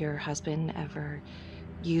 your husband ever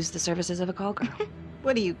used the services of a call girl.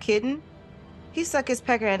 What are you kidding? He suck his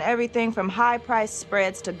pecker in everything from high-priced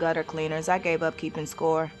spreads to gutter cleaners. I gave up keeping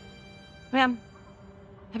score. Ma'am,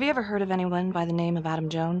 have you ever heard of anyone by the name of Adam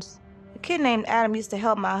Jones? A kid named Adam used to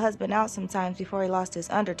help my husband out sometimes before he lost his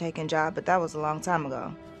undertaking job, but that was a long time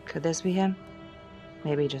ago. Could this be him?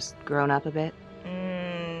 Maybe just grown up a bit?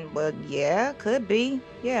 Well, yeah, could be.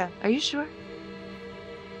 Yeah. Are you sure?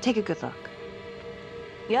 Take a good look.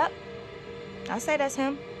 Yep. I say that's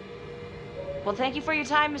him. Well, thank you for your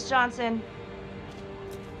time, Miss Johnson.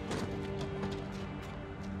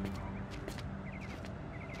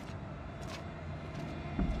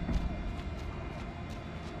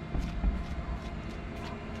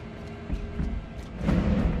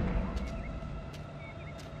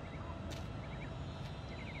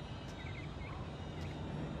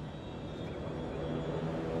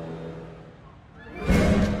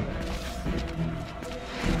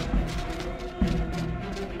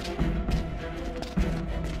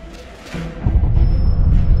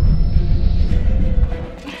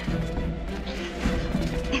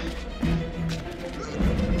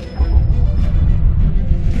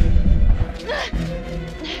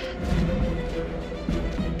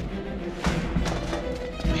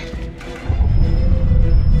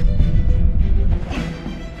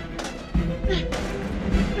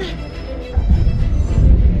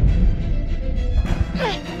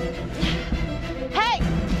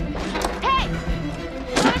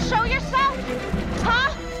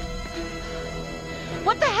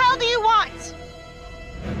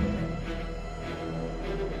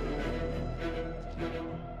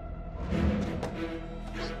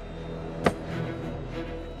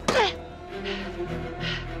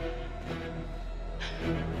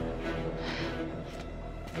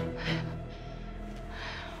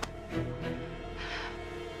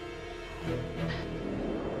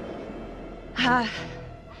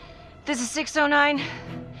 This is 609,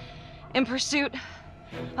 in pursuit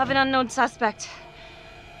of an unknown suspect.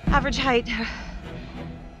 Average height,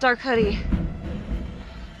 dark hoodie.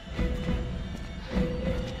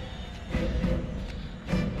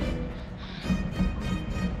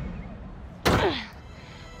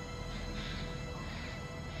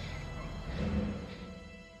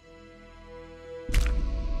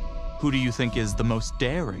 Who do you think is the most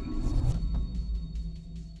daring?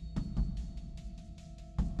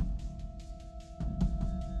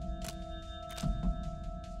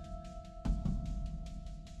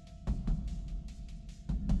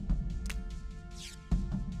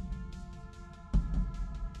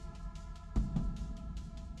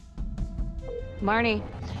 Marnie.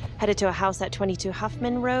 Headed to a house at 22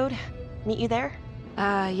 Huffman Road. Meet you there?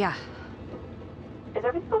 Yeah. Is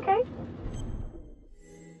everything okay?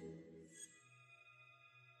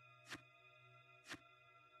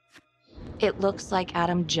 It looks like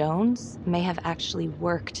Adam Jones may have actually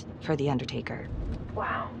worked for the Undertaker.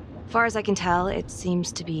 Wow. Far as I can tell, it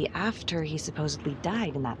seems to be after he supposedly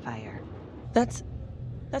died in that fire. That's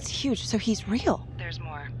huge. So he's real. There's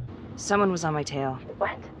more. Someone was on my tail.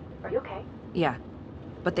 What? Are you okay? Yeah,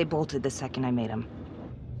 but they bolted the second I made them.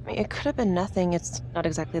 I mean, it could have been nothing. It's not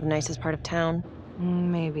exactly the nicest part of town.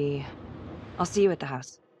 Maybe. I'll see you at the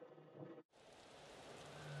house.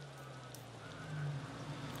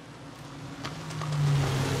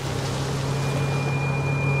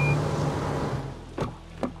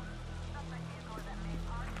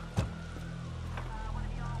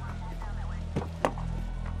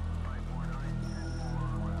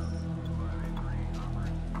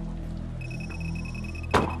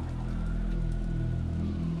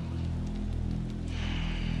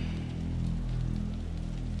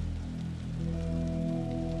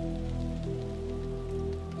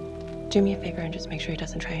 Do me a favor and just make sure he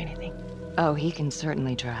doesn't try anything. Oh, he can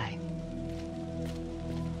certainly try.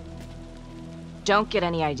 Don't get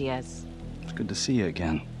any ideas. It's good to see you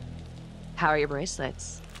again. How are your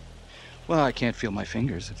bracelets? Well, I can't feel my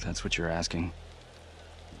fingers, if that's what you're asking.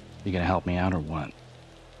 You gonna help me out or what?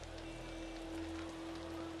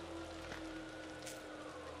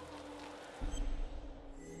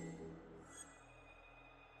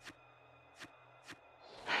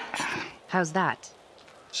 How's that?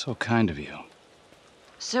 So kind of you.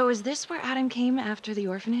 So is this where Adam came after the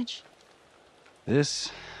orphanage? This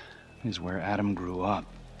is where Adam grew up.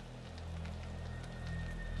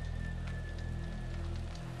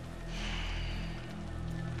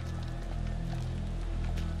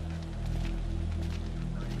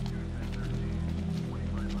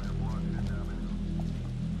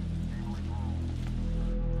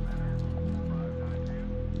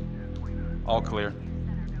 All clear.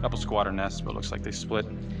 Couple squatter nests, but looks like they split.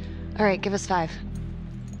 All right, give us 5.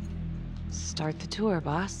 Start the tour,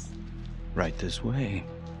 boss. Right this way.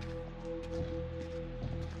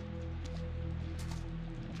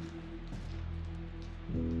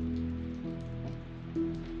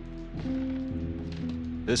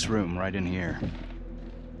 This room right in here.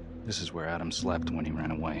 This is where Adam slept when he ran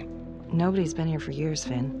away. Nobody's been here for years,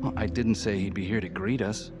 Finn. Well, I didn't say he'd be here to greet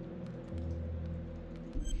us.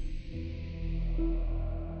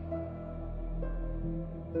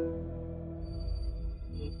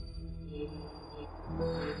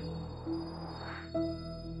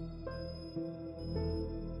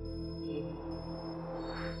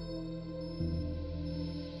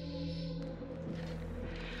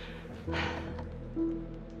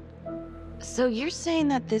 So you're saying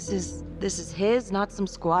that this is his, not some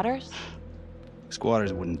squatters?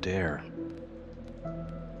 Squatters wouldn't dare.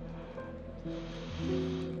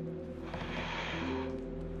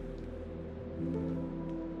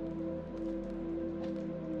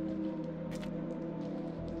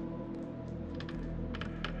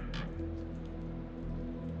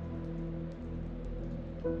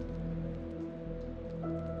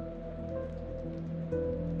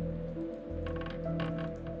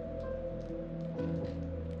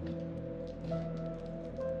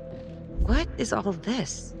 What is all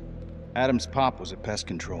this? Adam's pop was a pest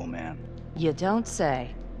control man. You don't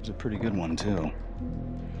say. He was a pretty good one, too.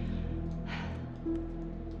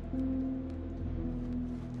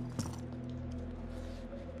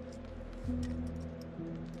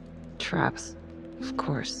 Traps, of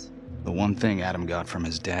course. The one thing Adam got from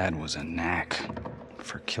his dad was a knack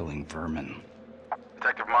for killing vermin.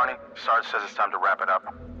 Detective Marnie, Sarge says it's time to wrap it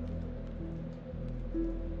up.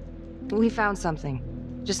 We found something.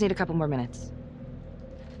 Just need a couple more minutes.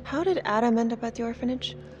 How did Adam end up at the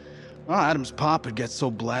orphanage? Well, Adam's pop would get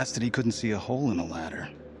so blasted he couldn't see a hole in a ladder.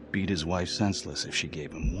 Beat his wife senseless if she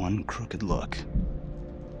gave him one crooked look.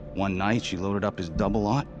 One night, she loaded up his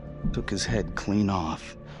double-aught, took his head clean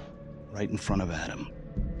off, right in front of Adam.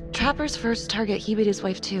 Trapper's first target, he beat his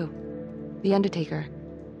wife too. The Undertaker.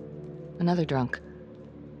 Another drunk.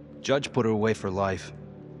 Judge put her away for life.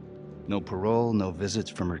 No parole, no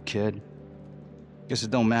visits from her kid. Guess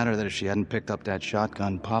it don't matter that if she hadn't picked up that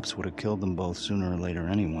shotgun, Pops would have killed them both sooner or later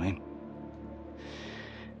anyway.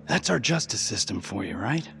 That's our justice system for you,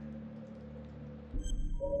 right?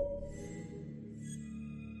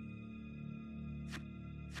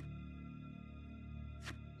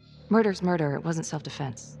 Murder's murder, it wasn't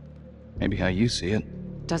self-defense. Maybe how you see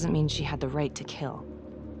it. Doesn't mean she had the right to kill.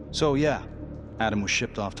 So yeah, Adam was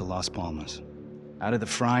shipped off to Las Palmas. Out of the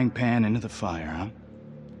frying pan into the fire, huh?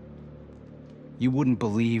 You wouldn't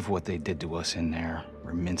believe what they did to us in there.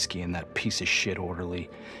 Raminsky and that piece of shit orderly.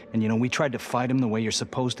 And you know, we tried to fight him the way you're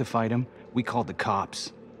supposed to fight him. We called the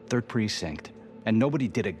cops. 3rd Precinct. And nobody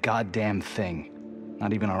did a goddamn thing.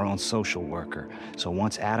 not even our own social worker. So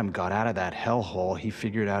once Adam got out of that hellhole, he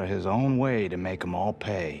figured out his own way to make them all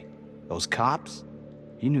pay. Those cops,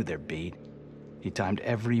 he knew their beat. He timed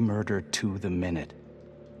every murder to the minute.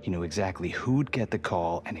 He knew exactly who'd get the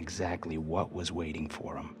call and exactly what was waiting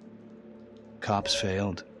for him. Cops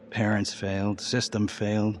failed, parents failed, system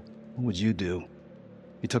failed. What would you do?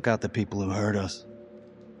 You took out the people who hurt us.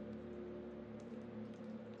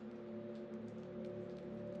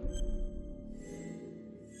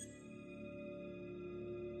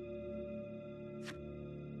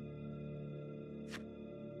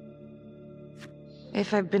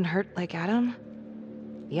 If I've been hurt like Adam,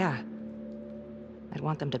 yeah. I'd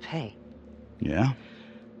want them to pay. Yeah?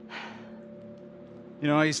 You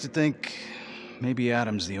know, I used to think maybe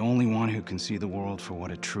Adam's the only one who can see the world for what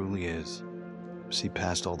it truly is. See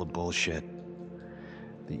past all the bullshit.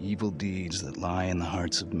 The evil deeds that lie in the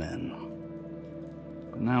hearts of men.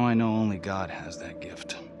 But now I know only God has that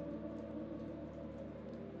gift.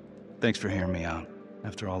 Thanks for hearing me out.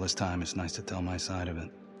 After all this time, it's nice to tell my side of it.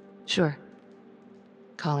 Sure.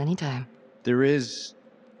 Call anytime. There is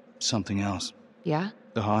something else. Yeah?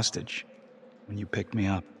 The hostage. When you picked me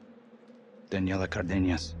up. Daniela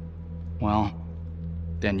Cardenas. Well,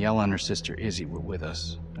 Daniela and her sister Izzy were with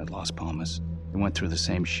us at Las Palmas. We went through the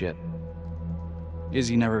same shit.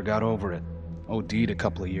 Izzy never got over it. OD'd a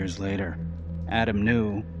couple of years later. Adam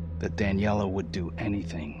knew that Daniela would do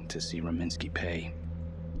anything to see Raminsky pay.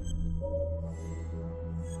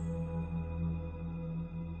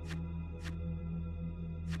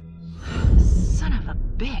 Son of a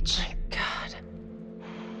bitch. My God.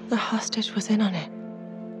 The hostage was in on it.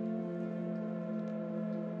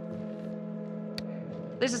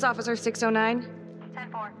 This is Officer 609.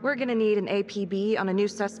 10-4. We're gonna need an APB on a new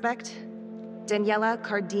suspect. Daniela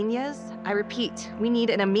Cardenas. I repeat, we need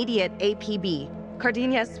an immediate APB.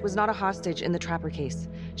 Cardenas was not a hostage in the Trapper case.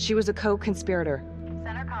 She was a co-conspirator.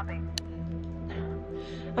 Center copy.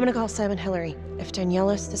 I'm gonna call Simon Hillary. If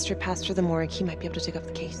Daniela's sister passed through the morgue, he might be able to take up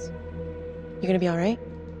the case. You gonna be all right?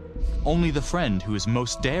 Only the friend who is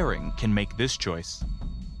most daring can make this choice.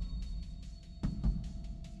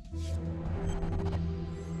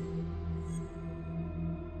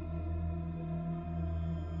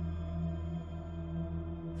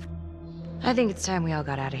 I think it's time we all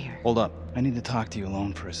got out of here. Hold up. I need to talk to you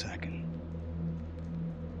alone for a second.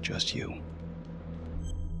 Just you.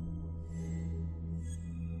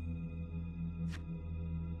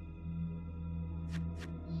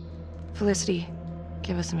 Felicity,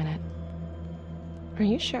 give us a minute. Are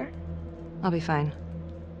you sure? I'll be fine.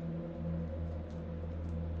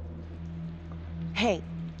 Hey.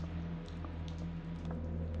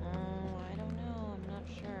 I don't know. I'm not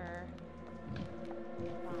sure.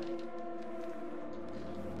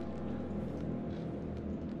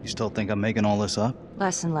 You still think I'm making all this up?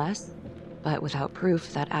 Less and less. But without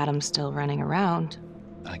proof that Adam's still running around...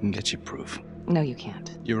 I can get you proof. No, you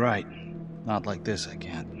can't. You're right. Not like this, I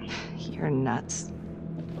can't. You're nuts.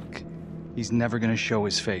 Look, he's never gonna show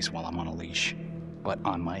his face while I'm on a leash. But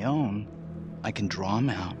on my own, I can draw him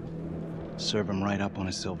out, serve him right up on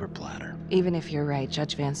a silver platter. Even if you're right,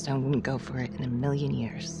 Judge Vanstone wouldn't go for it in a million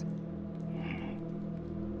years.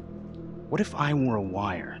 What if I were a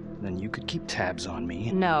wire? Then you could keep tabs on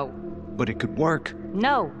me. No. But it could work.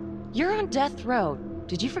 No. You're on death row.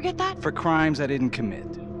 Did you forget that? For crimes I didn't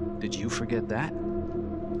commit. Did you forget that?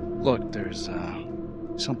 Look, there's,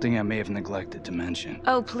 something I may have neglected to mention.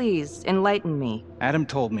 Oh, please, enlighten me. Adam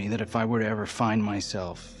told me that if I were to ever find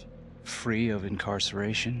myself free of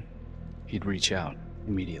incarceration, he'd reach out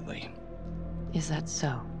immediately. Is that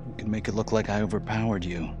so? You could make it look like I overpowered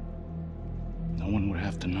you. No one would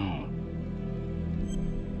have to know.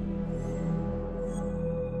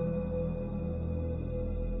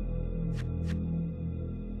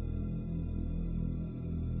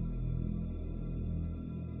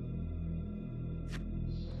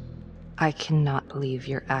 I cannot believe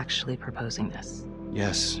you're actually proposing this.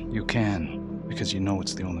 Yes, you can, because you know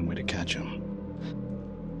it's the only way to catch him.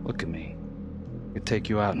 Look at me. I could take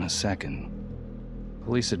you out in a second.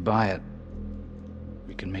 Police would buy it.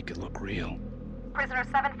 We can make it look real. Prisoner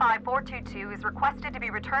 75422 is requested to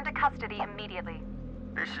be returned to custody immediately.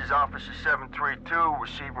 This is Officer 732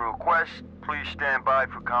 receiving request. Please stand by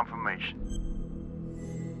for confirmation.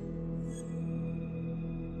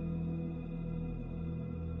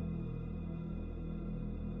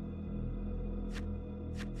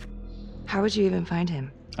 How would you even find him?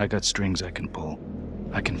 I got strings I can pull.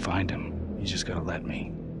 I can find him. You just gotta let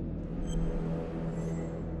me.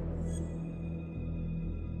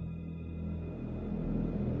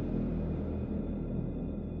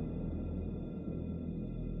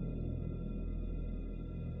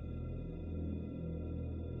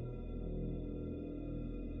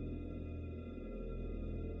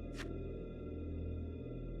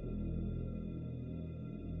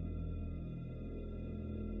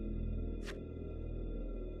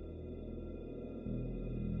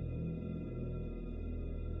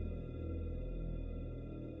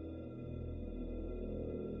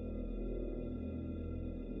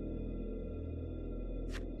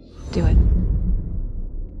 Do it.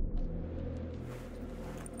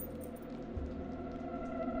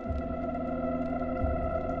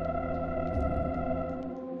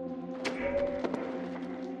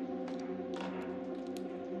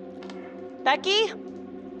 Becky?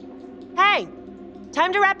 Hey,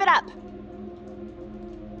 time to wrap it up.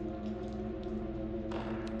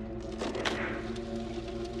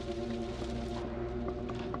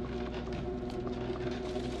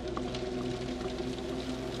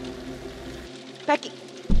 Becky.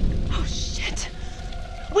 Oh, shit.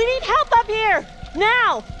 We need help up here!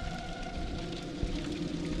 Now!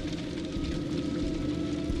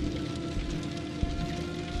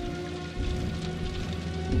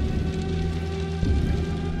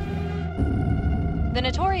 The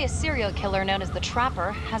notorious serial killer known as the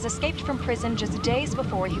Trapper has escaped from prison just days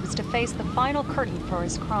before he was to face the final curtain for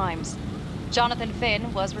his crimes. Jonathan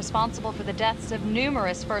Finn was responsible for the deaths of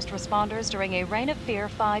numerous first responders during a reign of fear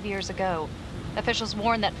 5 years ago. Officials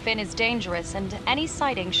warn that Finn is dangerous and any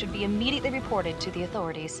sighting should be immediately reported to the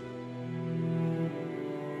authorities.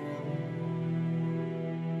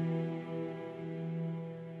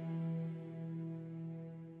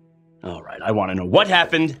 All right, I want to know what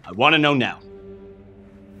happened. I want to know now.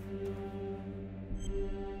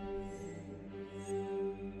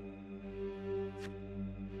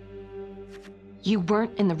 You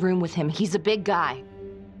weren't in the room with him. He's a big guy.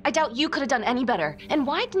 I doubt you could have done any better. And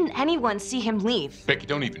why didn't anyone see him leave? Becky,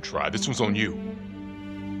 don't even try. This one's on you.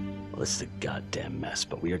 Well, it's a goddamn mess,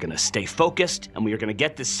 but we are gonna stay focused, and we are gonna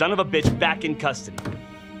get this son of a bitch back in custody.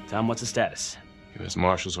 Tom, what's the status? U.S.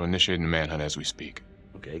 Marshals are initiating the manhunt as we speak.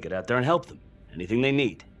 Okay, get out there and help them. Anything they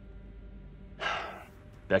need.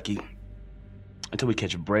 Becky, until we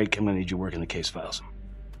catch a break, I'm gonna need you working the case files.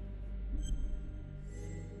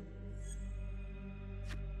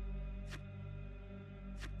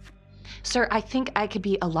 Sir, I think I could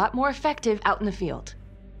be a lot more effective out in the field.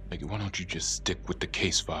 Becky, why don't you just stick with the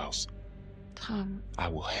case files? Tom. I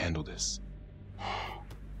will handle this.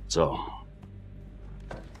 So.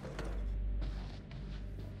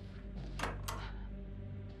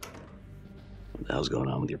 What the hell's going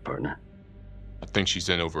on with your partner? I think she's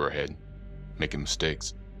in over her head, making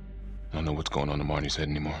mistakes. I don't know what's going on in Marnie's head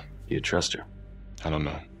anymore. Do you trust her? I don't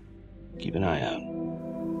know. Keep an eye out.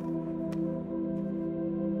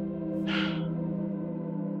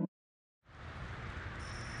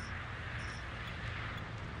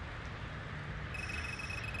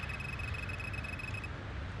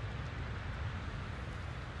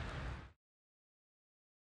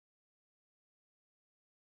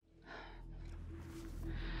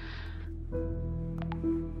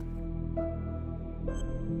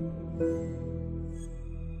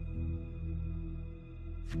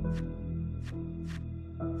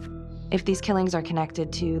 If these killings are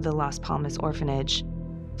connected to the Las Palmas orphanage,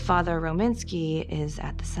 Father Rominsky is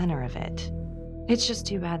at the center of it. It's just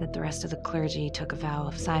too bad that the rest of the clergy took a vow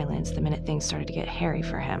of silence the minute things started to get hairy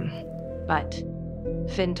for him. But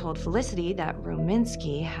Finn told Felicity that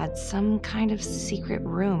Rominsky had some kind of secret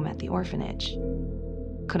room at the orphanage.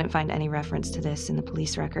 Couldn't find any reference to this in the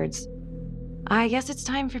police records. I guess it's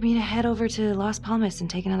time for me to head over to Las Palmas and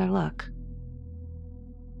take another look.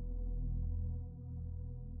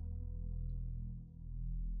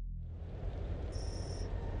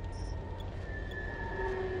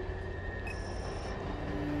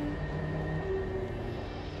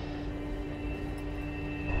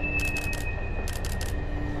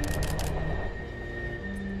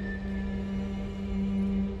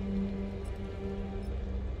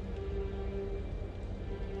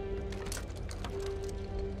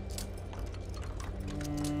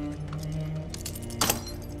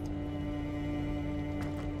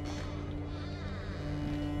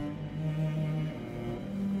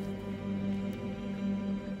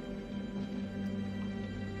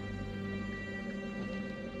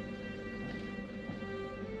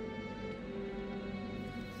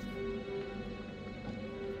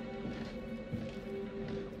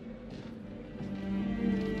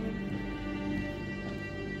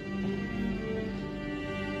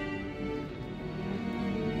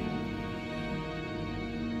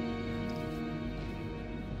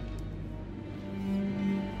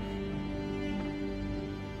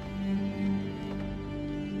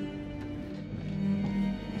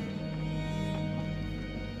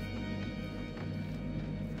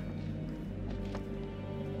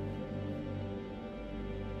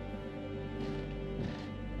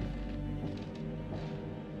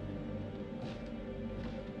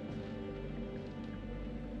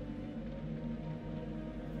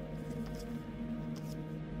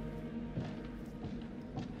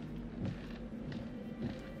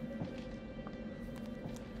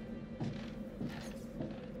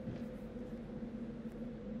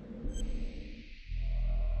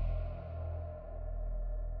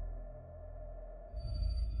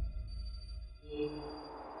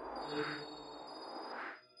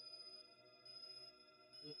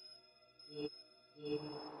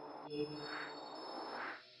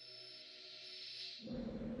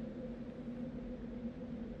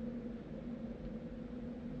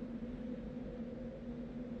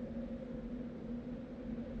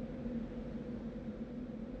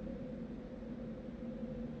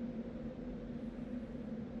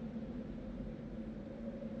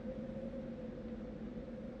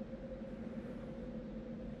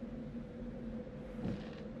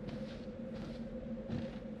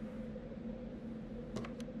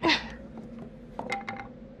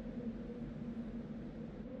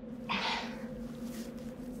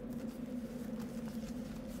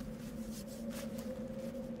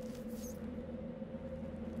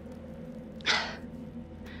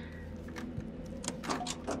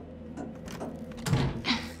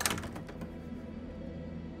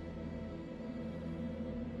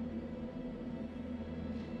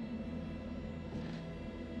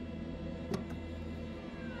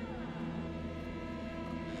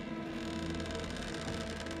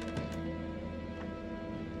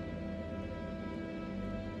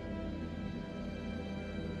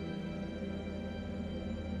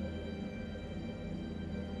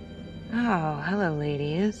 Oh, hello,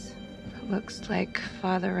 ladies. Looks like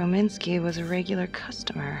Father Rominsky was a regular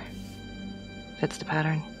customer. Fits the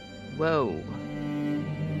pattern. Whoa.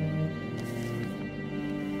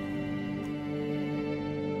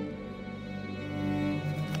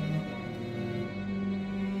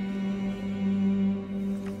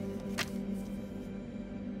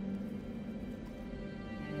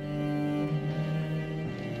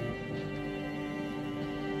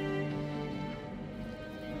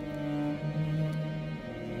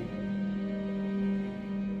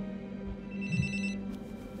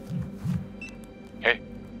 Hey,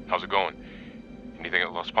 how's it going? Anything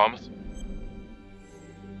at Las Palmas?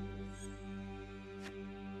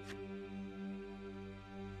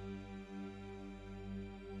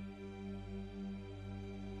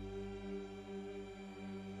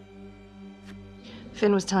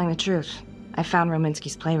 Finn was telling the truth. I found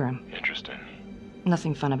Rominsky's playroom. Interesting.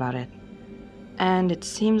 Nothing fun about it. And it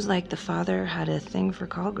seems like the father had a thing for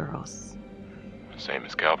call girls. Same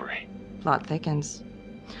as Calvary. Plot thickens.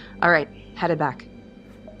 All right, headed back.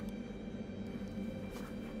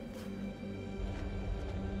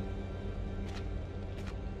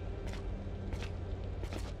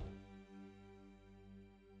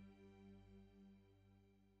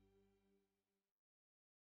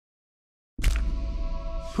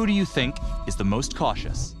 Who do you think is the most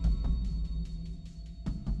cautious?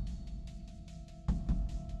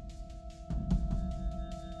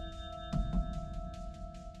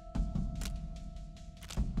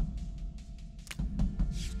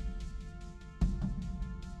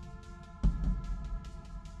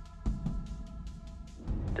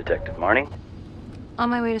 Detective Marnie? On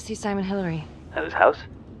my way to see Simon Hillary. At his house?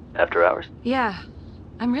 After hours? Yeah.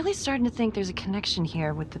 I'm really starting to think there's a connection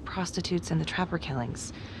here with the prostitutes and the trapper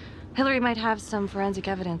killings. Hillary might have some forensic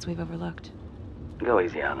evidence we've overlooked. Go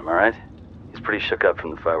easy on him, all right? He's pretty shook up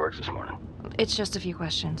from the fireworks this morning. It's just a few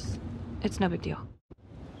questions. It's no big deal.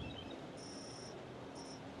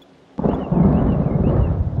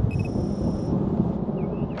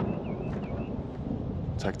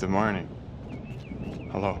 Detective Marnie.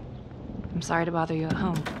 Hello. I'm sorry to bother you at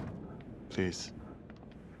home. Please.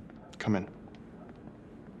 Come in.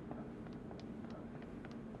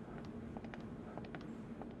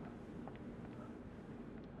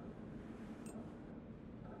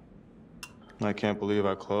 I can't believe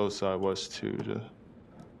how close I was to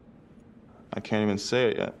I can't even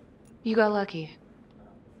say it yet. You got lucky.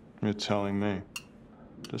 You're telling me.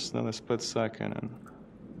 Just another split second and...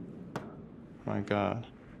 My God.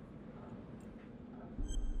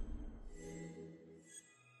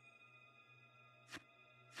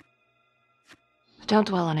 Don't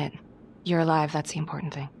dwell on it. You're alive, that's the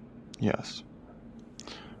important thing. Yes.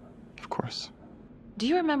 Of course. Do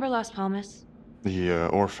you remember Las Palmas? The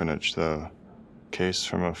orphanage, the case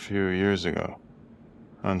from a few years ago.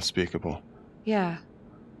 Unspeakable. Yeah.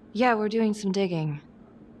 Yeah, we're doing some digging.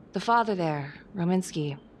 The father there,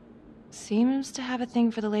 Rominsky, seems to have a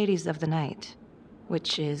thing for the ladies of the night,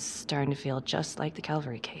 which is starting to feel just like the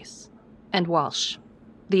Calvary case. And Walsh,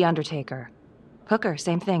 the undertaker. Hooker,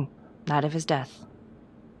 same thing. Night of his death.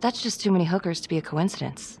 That's just too many hookers to be a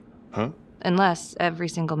coincidence. Huh? Unless every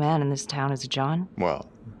single man in this town is a John. Well.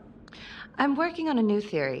 I'm working on a new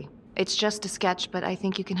theory. It's just a sketch, but I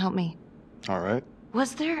think you can help me. All right.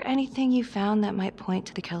 Was there anything you found that might point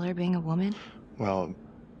to the killer being a woman? Well,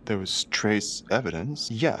 there was trace evidence.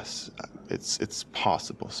 Yes, it's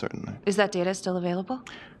possible, certainly. Is that data still available?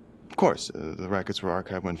 Of course, the records were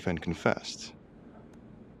archived when Finn confessed.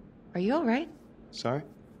 Are you all right? Sorry?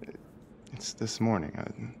 It's this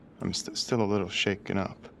morning. I'm still a little shaken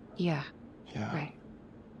up. Yeah. Yeah. Right.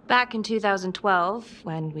 Back in 2012,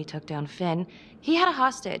 when we took down Finn, he had a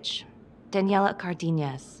hostage, Daniela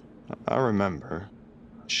Cardenas. I remember.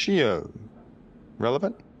 She,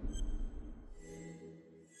 relevant?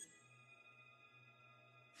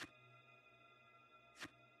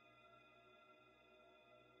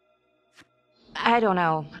 I don't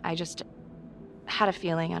know. I just had a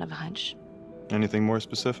feeling out of a hunch. Anything more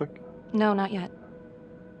specific? No, not yet.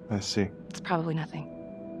 I see. It's probably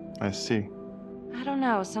nothing. I see. I don't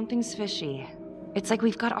know. Something's fishy. It's like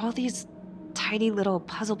we've got all these tidy little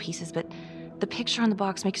puzzle pieces, but the picture on the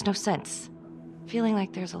box makes no sense. Feeling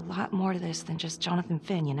like there's a lot more to this than just Jonathan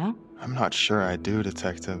Finn, you know? I'm not sure I do,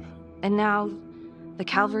 Detective. And now, the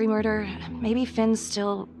Calvary murder, maybe Finn's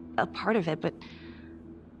still a part of it, but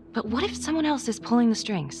what if someone else is pulling the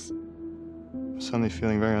strings? I'm suddenly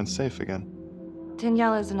feeling very unsafe again.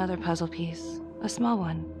 Daniela's another puzzle piece. A small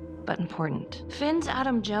one, but important. Finn's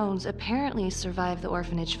Adam Jones apparently survived the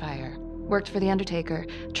orphanage fire. Worked for the undertaker,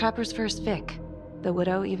 Trapper's first Vic. The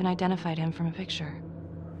widow even identified him from a picture.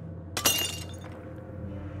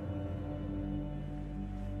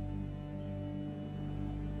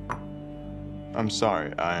 I'm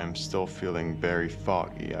sorry. I am still feeling very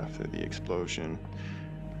foggy after the explosion.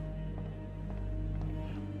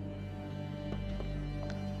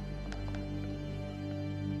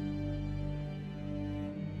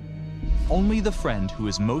 Only the friend who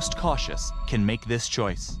is most cautious can make this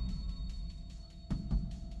choice.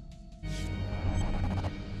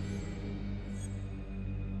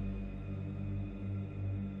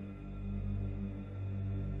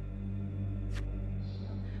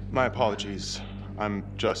 My apologies. I'm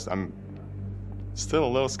still a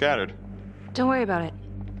little scattered. Don't worry about it.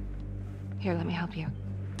 Here, let me help you.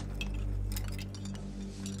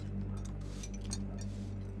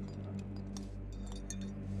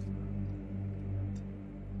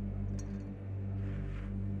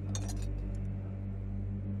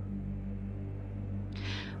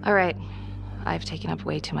 All right. I've taken up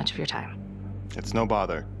way too much of your time. It's no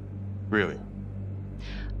bother. Really.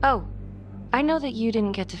 Oh, I know that you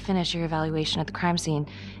didn't get to finish your evaluation at the crime scene.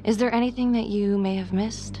 Is there anything that you may have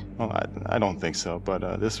missed? Well, I don't think so,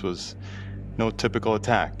 but this was no typical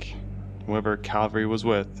attack. Whoever Calvary was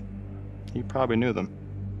with, he probably knew them.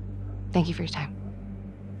 Thank you for your time.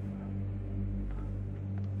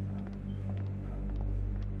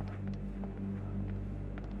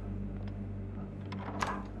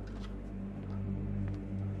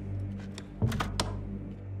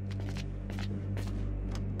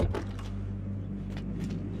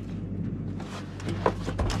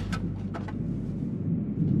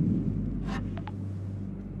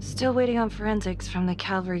 Still waiting on forensics from the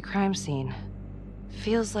Calvary crime scene.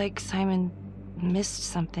 Feels like Simon missed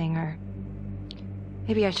something, or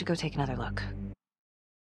maybe I should go take another look.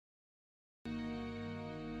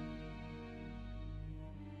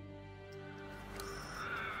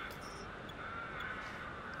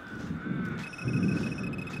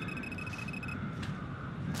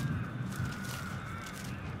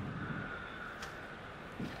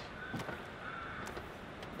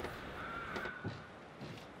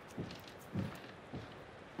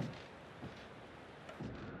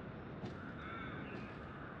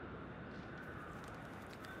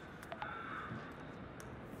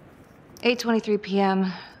 "8:23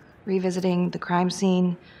 p.m., revisiting the crime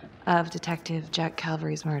scene of Detective Jack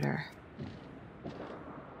Calvary's murder.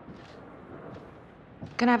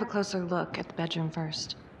 Gonna have a closer look at the bedroom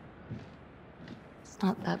first. It's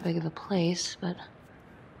not that big of a place, but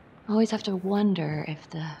I always have to wonder if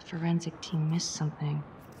the forensic team missed something.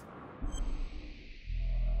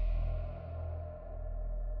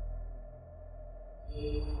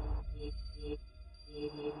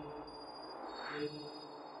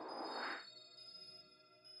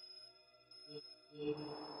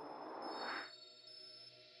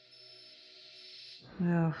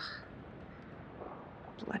 Ugh.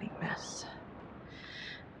 Bloody mess.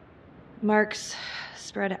 Marks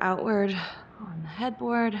spread outward on the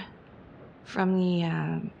headboard from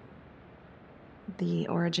the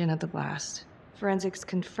origin of the blast. Forensics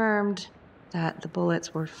confirmed that the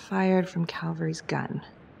bullets were fired from Calvary's gun.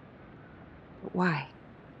 But why?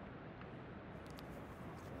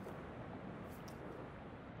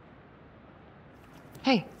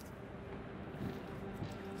 Hey.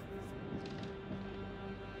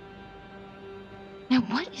 Now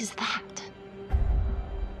what is that?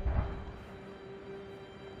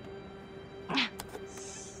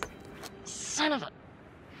 Son of a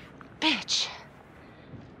bitch.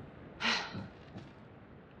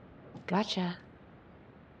 Gotcha.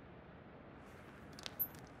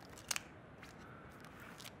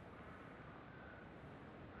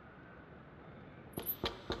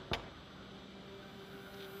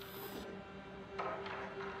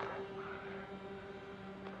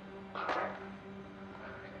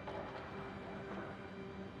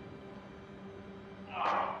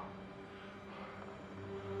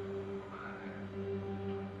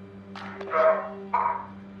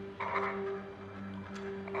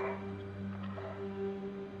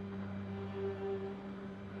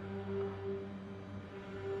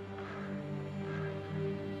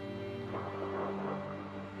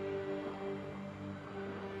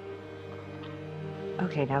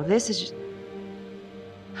 Okay, now this is just...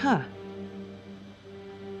 Huh.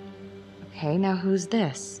 Okay, now who's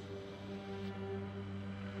this?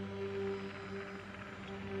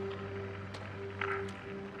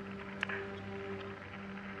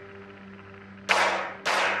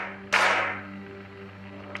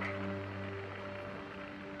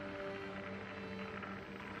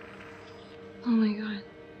 Oh my god.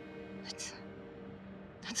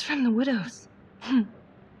 That's from the Widows.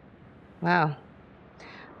 Wow.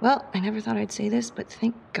 Well, I never thought I'd say this, but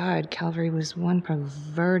thank God Calvary was one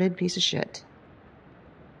perverted piece of shit.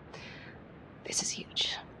 This is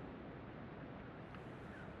huge.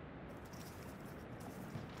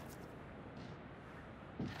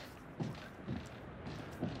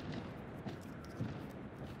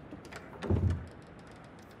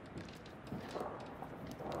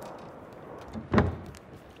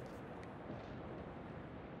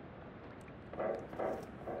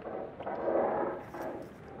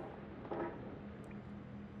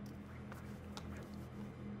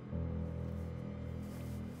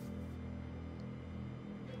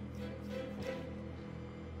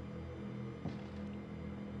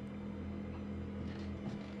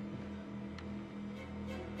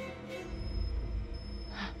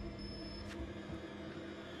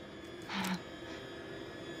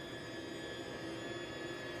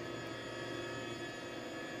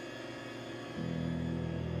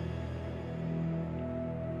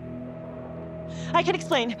 I can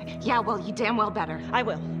explain. Yeah, well, you damn well better. I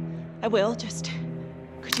will. I will, just...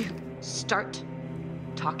 Could you... Start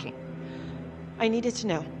talking. I needed to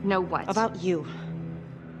know. Know what? About you.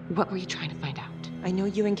 What were you trying to find out? I know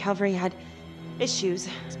you and Calvary had issues.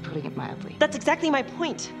 It's putting it mildly. That's exactly my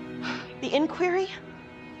point. The inquiry?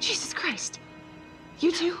 Jesus Christ.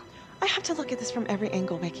 You too? I have to look at this from every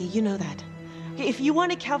angle, Becky. You know that. Okay, if you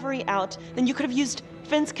wanted Calvary out, then you could have used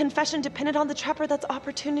Finn's confession to pin it on the Trapper. That's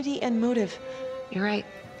opportunity and motive. You're right.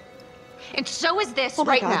 And so is this Oh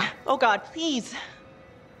my right God. now. Oh God, please.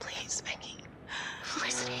 Please, Becky.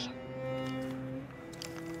 Felicity.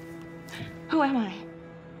 Who am I?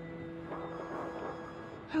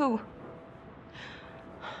 Who?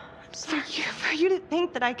 I'm sorry. For you to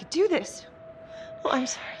think that I could do this. Oh, I'm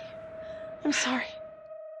sorry. I'm sorry.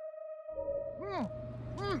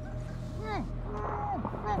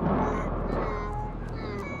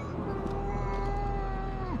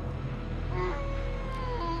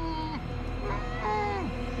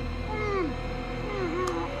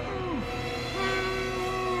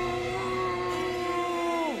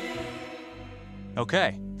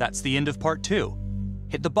 Okay, that's the end of part 2.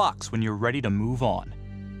 Hit the box when you're ready to move on.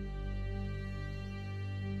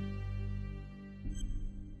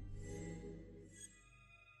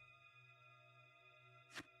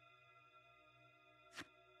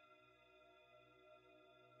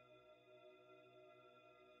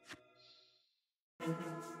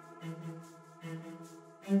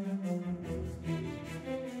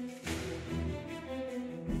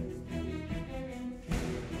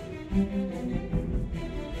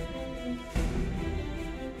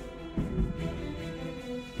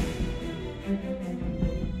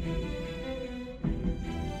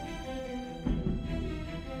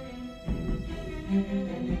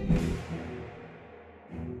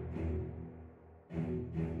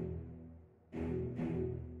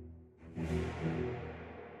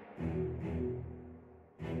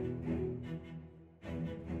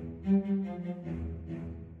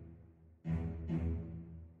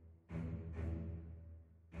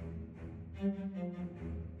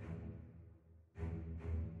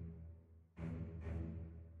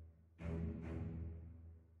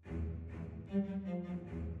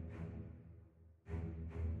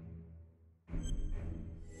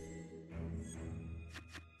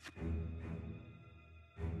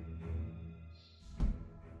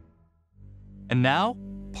 And now,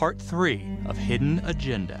 part 3 of Hidden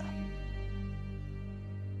Agenda.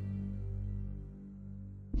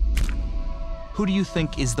 Who do you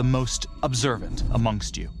think is the most observant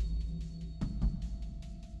amongst you?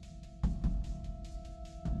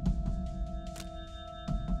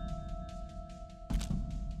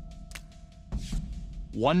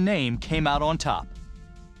 One name came out on top.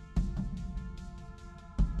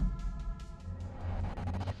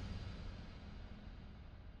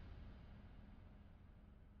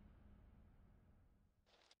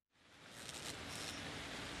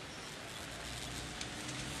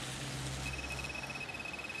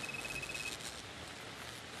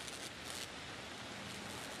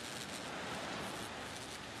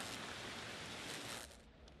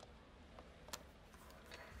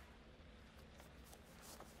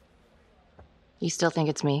 You still think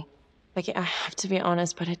it's me? Becky, I have to be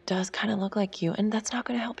honest, but it does kind of look like you, and that's not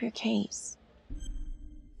going to help your case.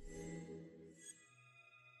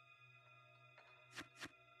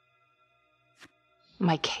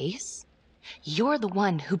 My case? You're the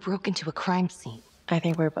one who broke into a crime scene. I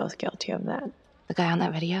think we're both guilty of that. The guy on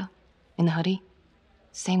that video? In the hoodie?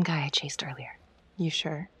 Same guy I chased earlier. You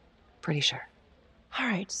sure? Pretty sure. All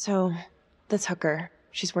right, so this hooker,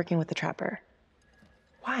 she's working with the Trapper.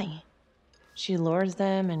 Why? She lures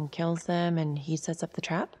them and kills them, and he sets up the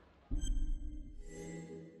trap?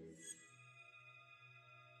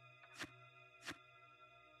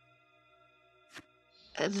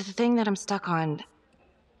 The thing that I'm stuck on,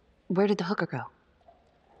 where did the hooker go?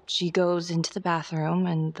 She goes into the bathroom,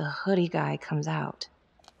 and the hoodie guy comes out.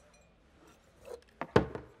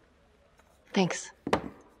 Thanks.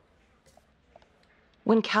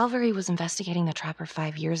 When Calvary was investigating the Trapper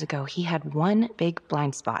 5 years ago, he had one big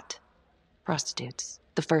blind spot. Prostitutes.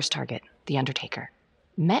 The first target, the Undertaker.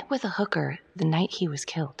 Met with a hooker the night he was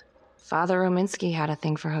killed. Father Rominsky had a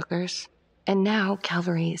thing for hookers. And now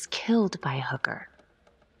Calvary is killed by a hooker.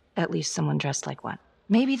 At least someone dressed like one.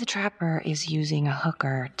 Maybe the Trapper is using a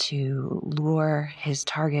hooker to lure his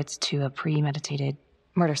targets to a premeditated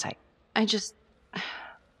murder site. I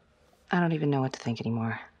don't even know what to think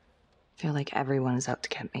anymore. I feel like everyone is out to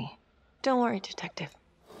get me. Don't worry, Detective.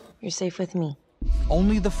 You're safe with me.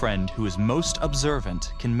 Only the friend who is most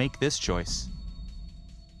observant can make this choice.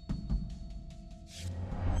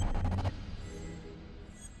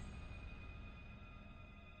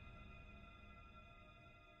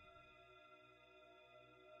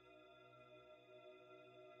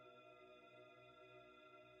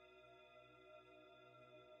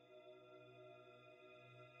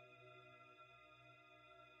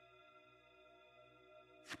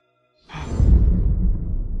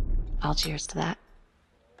 I'll cheers to that.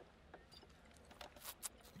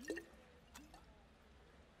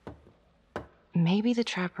 Maybe the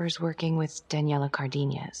Trapper's working with Daniela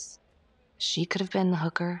Cardenas. She could have been the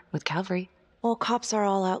hooker with Calvary. Well, cops are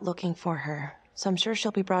all out looking for her, so I'm sure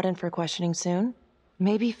she'll be brought in for questioning soon.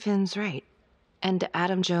 Maybe Finn's right. And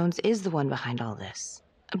Adam Jones is the one behind all this.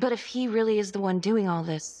 But if he really is the one doing all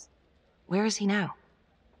this, where is he now?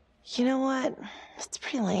 You know what? It's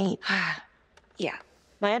pretty late. Yeah.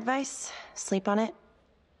 My advice, sleep on it.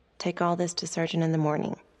 Take all this to Sergeant in the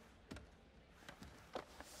morning.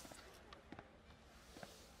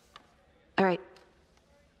 All right.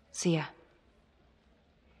 See ya.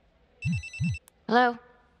 Hello?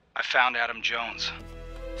 I found Adam Jones.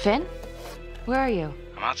 Finn? Where are you?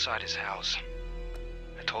 I'm outside his house.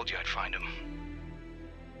 I told you I'd find him.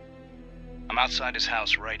 I'm outside his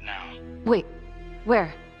house right now. Wait,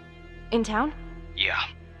 where? In town? Yeah.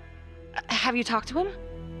 Have you talked to him?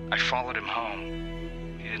 I followed him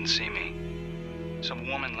home. He didn't see me. Some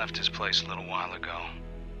woman left his place a little while ago.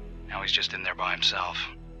 Now he's just in there by himself.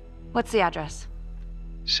 What's the address?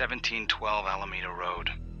 1712 Alameda Road.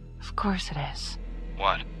 Of course it is.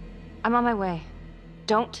 What? I'm on my way.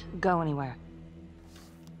 Don't go anywhere.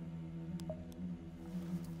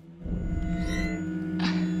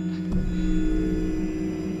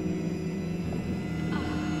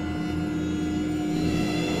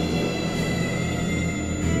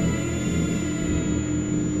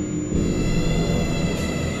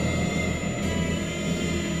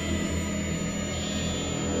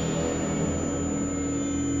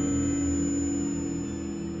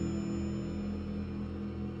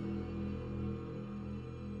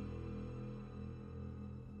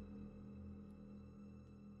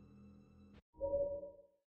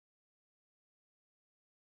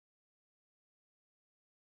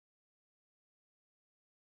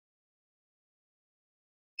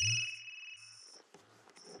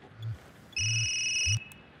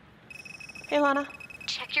 Hey, Lana.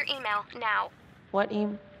 Check your email now. What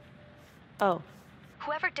Oh.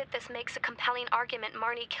 Whoever did this makes a compelling argument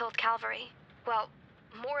Marnie killed Calvary. Well,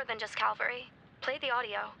 more than just Calvary. Play the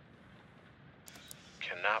audio.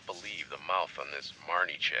 Cannot believe the mouth on this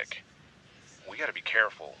Marnie chick. We gotta be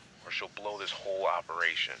careful, or she'll blow this whole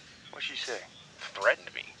operation. What'd she say?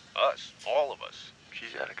 Threatened me. Us. All of us.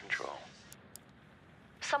 She's out of control.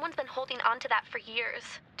 Someone's been holding on to that for years.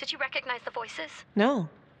 Did you recognize the voices? No.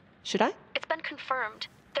 Should I? It's been confirmed.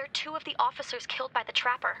 They're two of the officers killed by the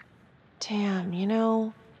Trapper. Damn, you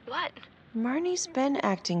know... What? Marnie's been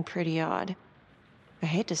acting pretty odd. I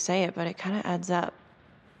hate to say it, but it kind of adds up.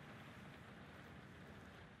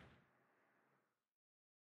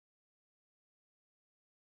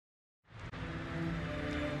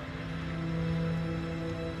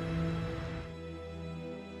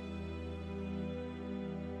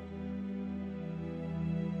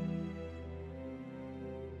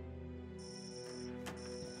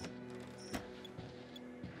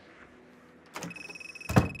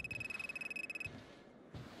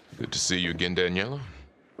 Good to see you again, Daniela.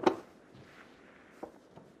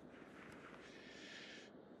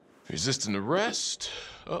 Resisting arrest?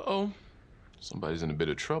 Uh-oh. Somebody's in a bit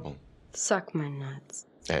of trouble. Suck my nuts.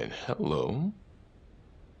 And hello.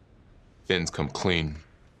 Finn's come clean.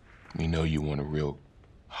 We know you want a real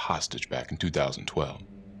hostage back in 2012.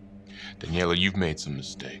 Daniela, you've made some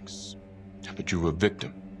mistakes. But you were a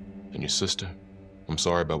victim. And your sister, I'm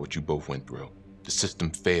sorry about what you both went through. The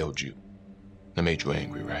system failed you. That made you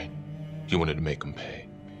angry, right? You wanted to make him pay.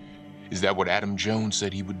 Is that what Adam Jones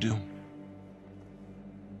said he would do?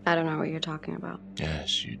 I don't know what you're talking about.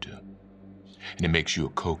 Yes, you do. And it makes you a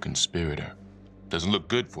co-conspirator. Doesn't look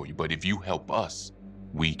good for you, but if you help us,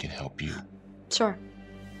 we can help you. Sure.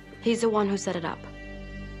 He's the one who set it up.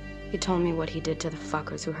 He told me what he did to the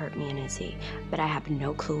fuckers who hurt me and Izzy, but I have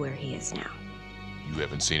no clue where he is now. You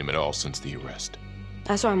haven't seen him at all since the arrest.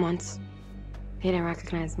 I saw him once. He didn't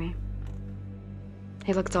recognize me.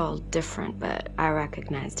 He looked all different, but I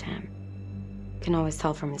recognized him. Can always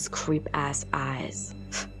tell from his creep-ass eyes.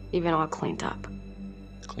 Even all cleaned up.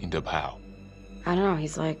 Cleaned up how? I don't know,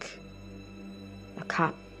 he's like a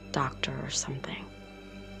cop doctor or something.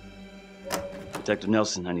 Detective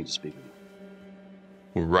Nelson, I need to speak with you.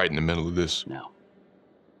 We're right in the middle of this. Now.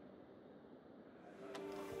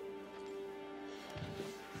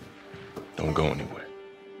 Don't go anywhere.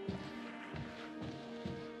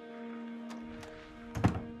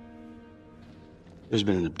 There's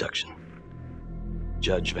been an abduction.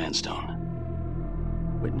 Judge Vanstone.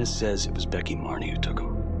 Witness says it was Becky Marnie who took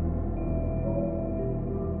him.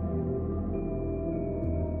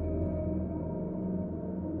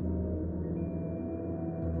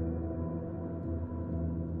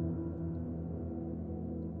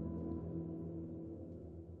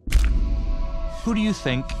 Who do you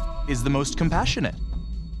think is the most compassionate?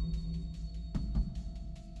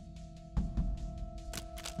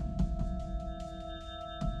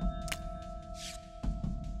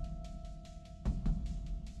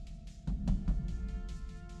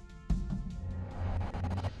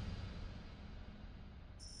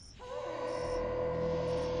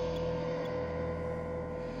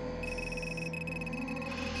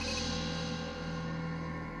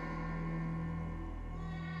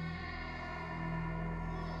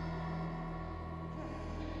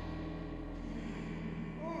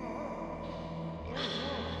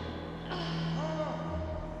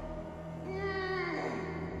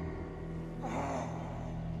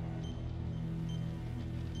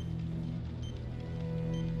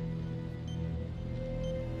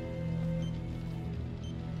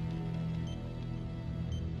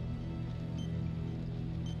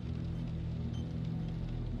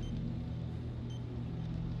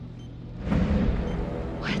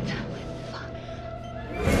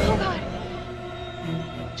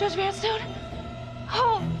 Judge Vanstone?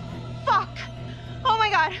 Oh, fuck! Oh my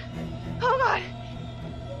god! Oh god!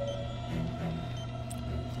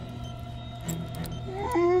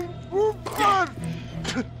 Oh, God!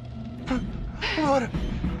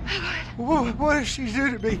 What did she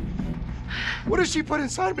do to me? What did she put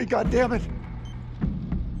inside me, goddammit?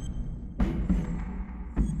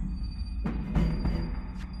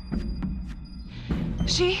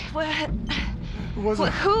 She? What? Was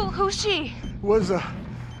Who's she? Was a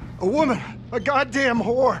woman, a goddamn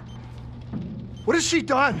whore. What has she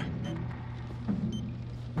done?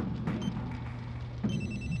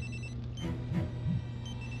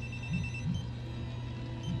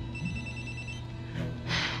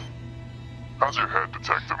 How's your head,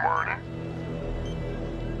 Detective Marnie?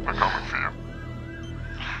 They're coming for you.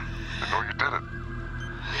 They know you did it.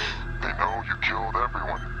 They know you killed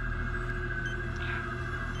everyone.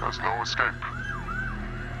 There's no escape.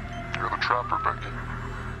 You're the trapper, Becky.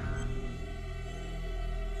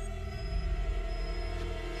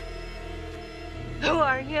 Who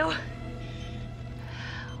are you?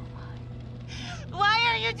 Why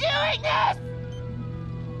are you doing this?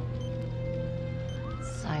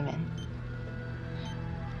 Simon.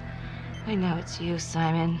 I know it's you,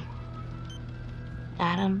 Simon.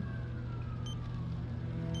 Adam.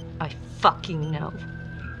 I fucking know.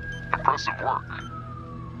 Impressive work.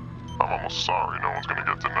 I'm almost sorry no one's gonna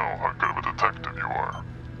get to know how good of a detective you are.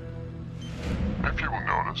 If you will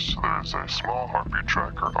notice, there's a small heartbeat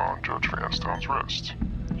tracker on Judge Vanstone's wrist.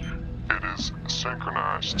 It is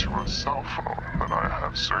synchronized to a cell phone that I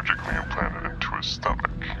have surgically implanted into his stomach.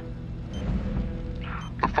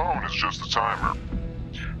 The phone is just a timer,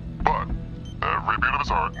 but every beat of his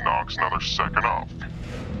heart knocks another second off.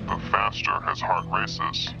 The faster his heart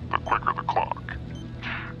races, the quicker the clock.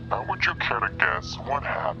 Now, would you care to guess what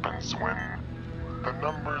happens when the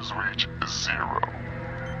numbers reach 0?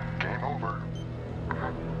 Game over.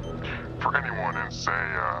 For anyone in, say,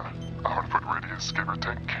 a 100-foot radius, give or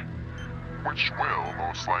take, which will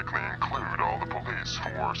most likely include all the police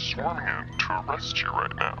who are swarming in to arrest you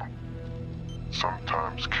right now.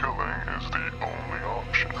 Sometimes killing is the only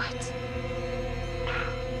option. What?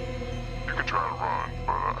 You can try to run,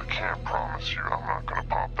 but I can't promise you I'm not gonna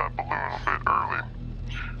pop that balloon a bit early.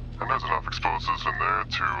 And there's enough explosives in there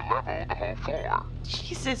to level the whole floor.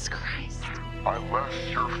 Jesus Christ. I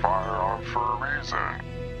left your firearm for a reason.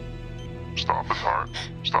 Stop his heart,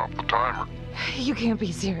 stop the timer. You can't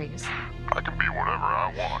be serious. I can be whatever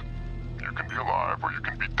I want. You can be alive or you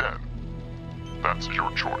can be dead. That's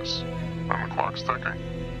your choice. And the clock's ticking.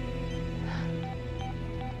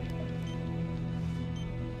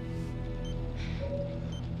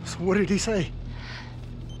 So what did he say?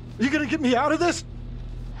 Are you gonna get me out of this?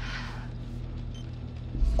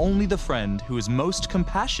 Only the friend who is most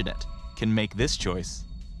compassionate can make this choice.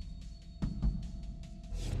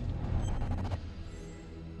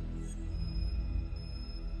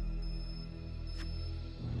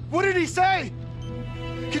 What did he say?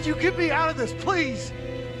 Could you get me out of this, please?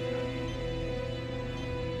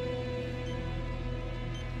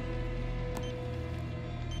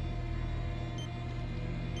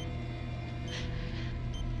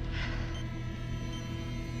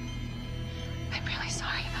 I'm really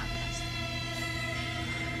sorry about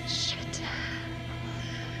this. Shit.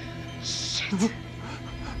 Shit.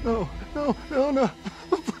 No, no, no, no.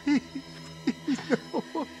 Please, please, no,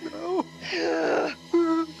 no.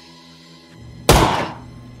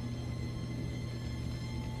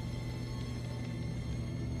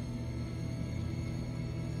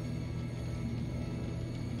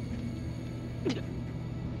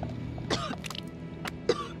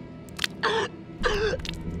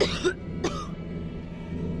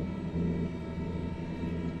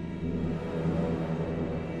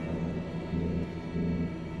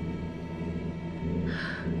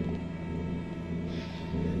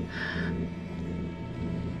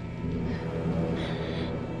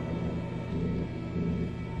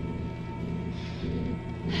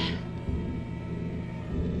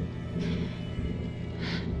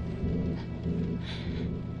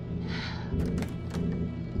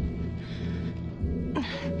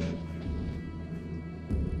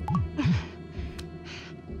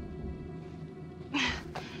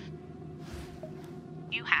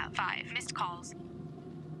 You have 5 missed calls.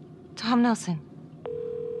 Tom Nelson.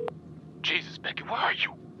 Jesus, Becky, where are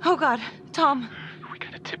you? Oh, God. Tom. We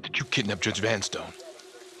got a tip that you kidnapped Judge Vanstone.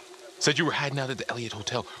 Said you were hiding out at the Elliott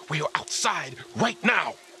Hotel. We are outside right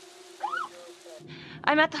now.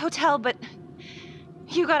 I'm at the hotel, but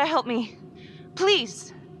you gotta help me.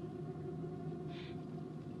 Please.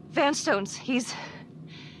 Vanstone's, he's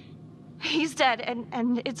dead,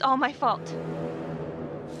 and it's all my fault.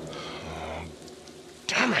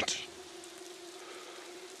 Damn it.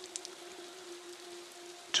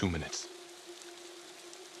 2 minutes.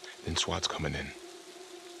 Then SWAT's coming in.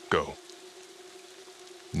 Go.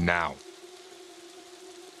 Now.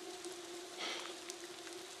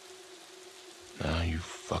 Now you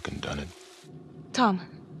fucking done it. Tom.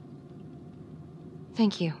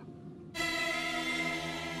 Thank you.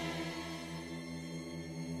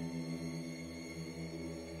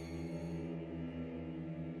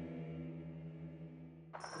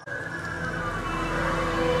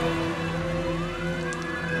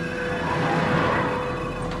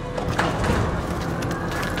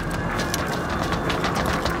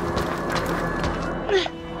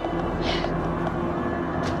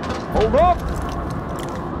 Hold up!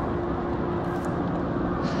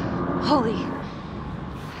 Holy.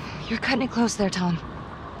 You're cutting it close there, Tom.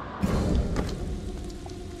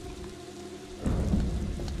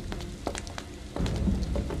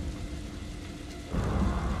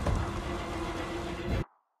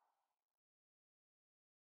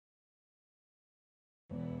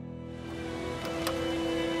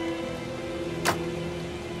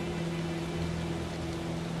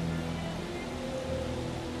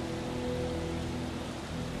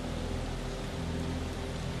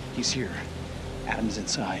 He's here. Adam's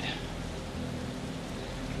inside.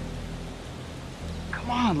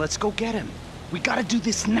 Come on, let's go get him. We gotta do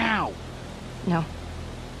this now. No.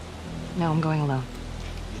 No, I'm going alone.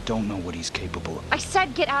 You don't know what he's capable of. I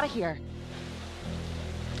said get out of here.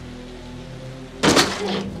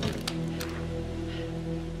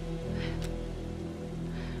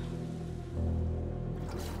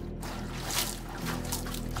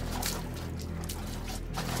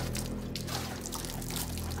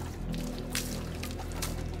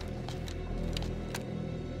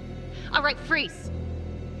 All right, freeze.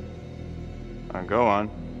 Go on.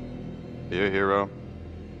 Be a hero.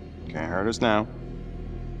 Can't hurt us now.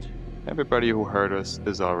 Everybody who hurt us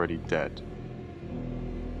is already dead.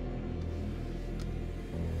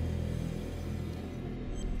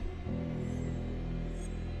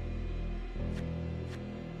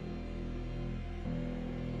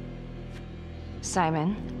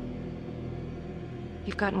 Simon.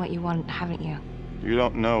 You've gotten what you want, haven't you? You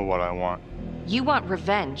don't know what I want. You want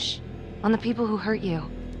revenge on the people who hurt you.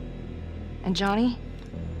 And Johnny?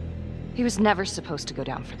 He was never supposed to go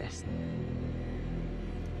down for this.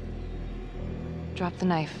 Drop the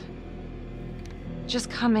knife. Just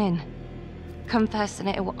come in. Confess and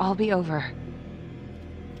it will all be over.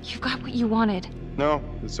 You've got what you wanted. No,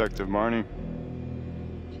 Detective Marnie.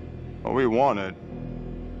 What we wanted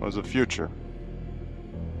was a future.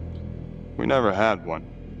 We never had one.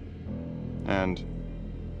 And,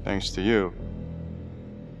 thanks to you,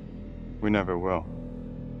 we never will.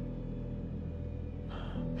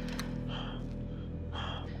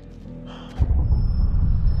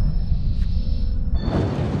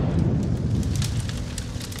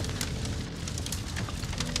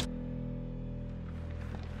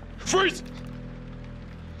 Freeze!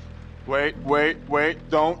 Wait,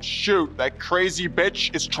 don't shoot. That crazy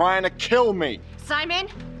bitch is trying to kill me. Simon,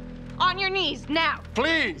 on your knees, now.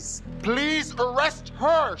 Please arrest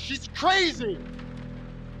her. She's crazy.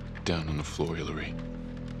 Down on the floor, Hillary.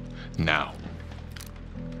 Now.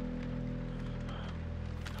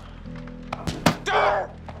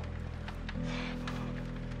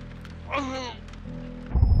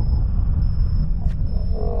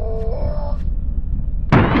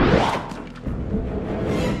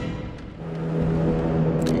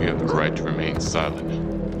 You have the right to remain silent.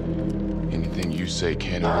 Anything you say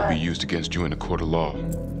can and will be used against you in a court of law.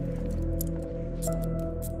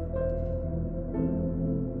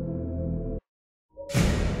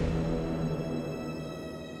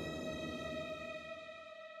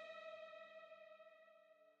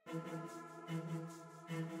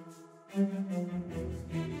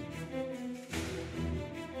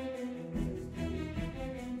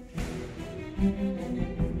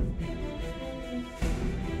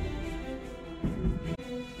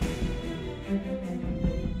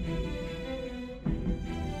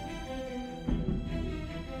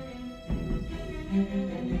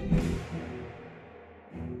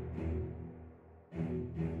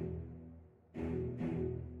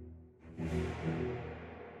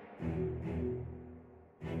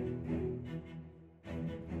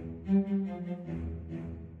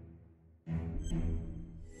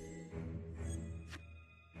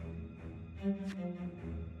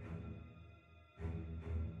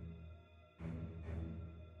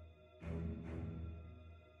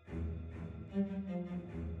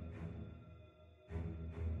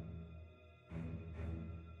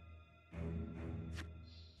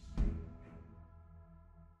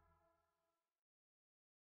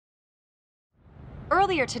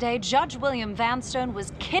 Earlier today, Judge William Vanstone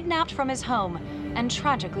was kidnapped from his home and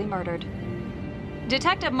tragically murdered.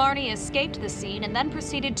 Detective Marnie escaped the scene and then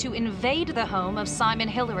proceeded to invade the home of Simon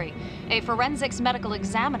Hillary, a forensics medical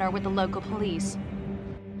examiner with the local police.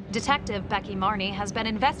 Detective Becky Marnie has been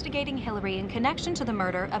investigating Hillary in connection to the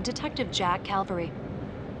murder of Detective Jack Calvary.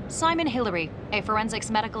 Simon Hillary, a forensics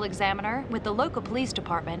medical examiner with the local police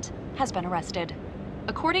department, has been arrested.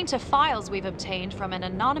 According to files we've obtained from an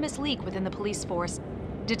anonymous leak within the police force,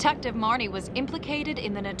 Detective Marnie was implicated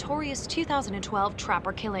in the notorious 2012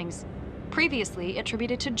 Trapper killings, previously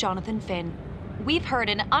attributed to Jonathan Finn. We've heard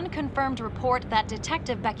an unconfirmed report that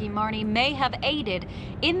Detective Becky Marnie may have aided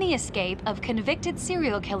in the escape of convicted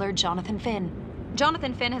serial killer Jonathan Finn.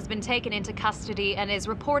 Jonathan Finn has been taken into custody and is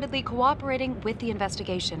reportedly cooperating with the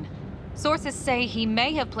investigation. Sources say he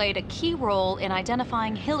may have played a key role in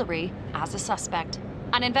identifying Hillary as a suspect.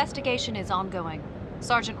 An investigation is ongoing.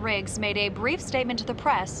 Sergeant Riggs made a brief statement to the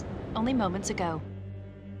press only moments ago.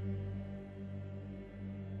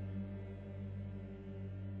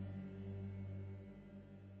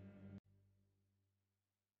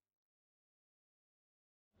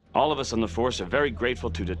 All of us on the force are very grateful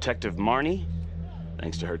to Detective Marnie.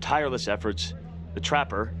 Thanks to her tireless efforts, the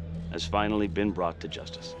Trapper has finally been brought to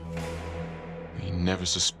justice. He never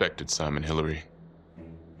suspected Simon Hillary.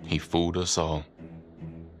 He fooled us all.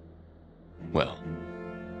 Well,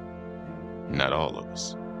 not all of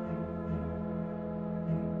us.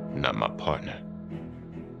 Not my partner.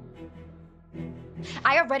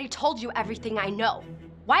 I already told you everything I know.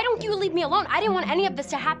 Why don't you leave me alone? I didn't want any of this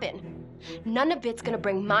to happen. None of it's gonna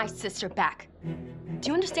bring my sister back. Do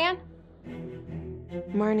you understand?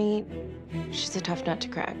 Marnie, she's a tough nut to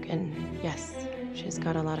crack, and yes, she's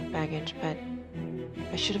got a lot of baggage, but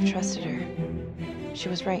I should have trusted her. She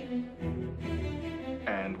was right.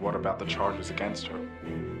 And what about the charges against her?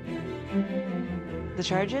 The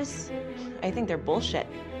charges? I think they're bullshit.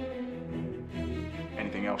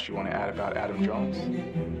 Anything else you want to add about Adam Jones?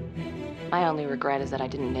 My only regret is that I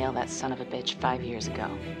didn't nail that son of a bitch 5 years ago.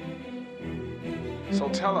 So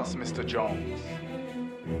tell us, Mr. Jones,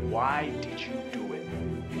 why did you do it?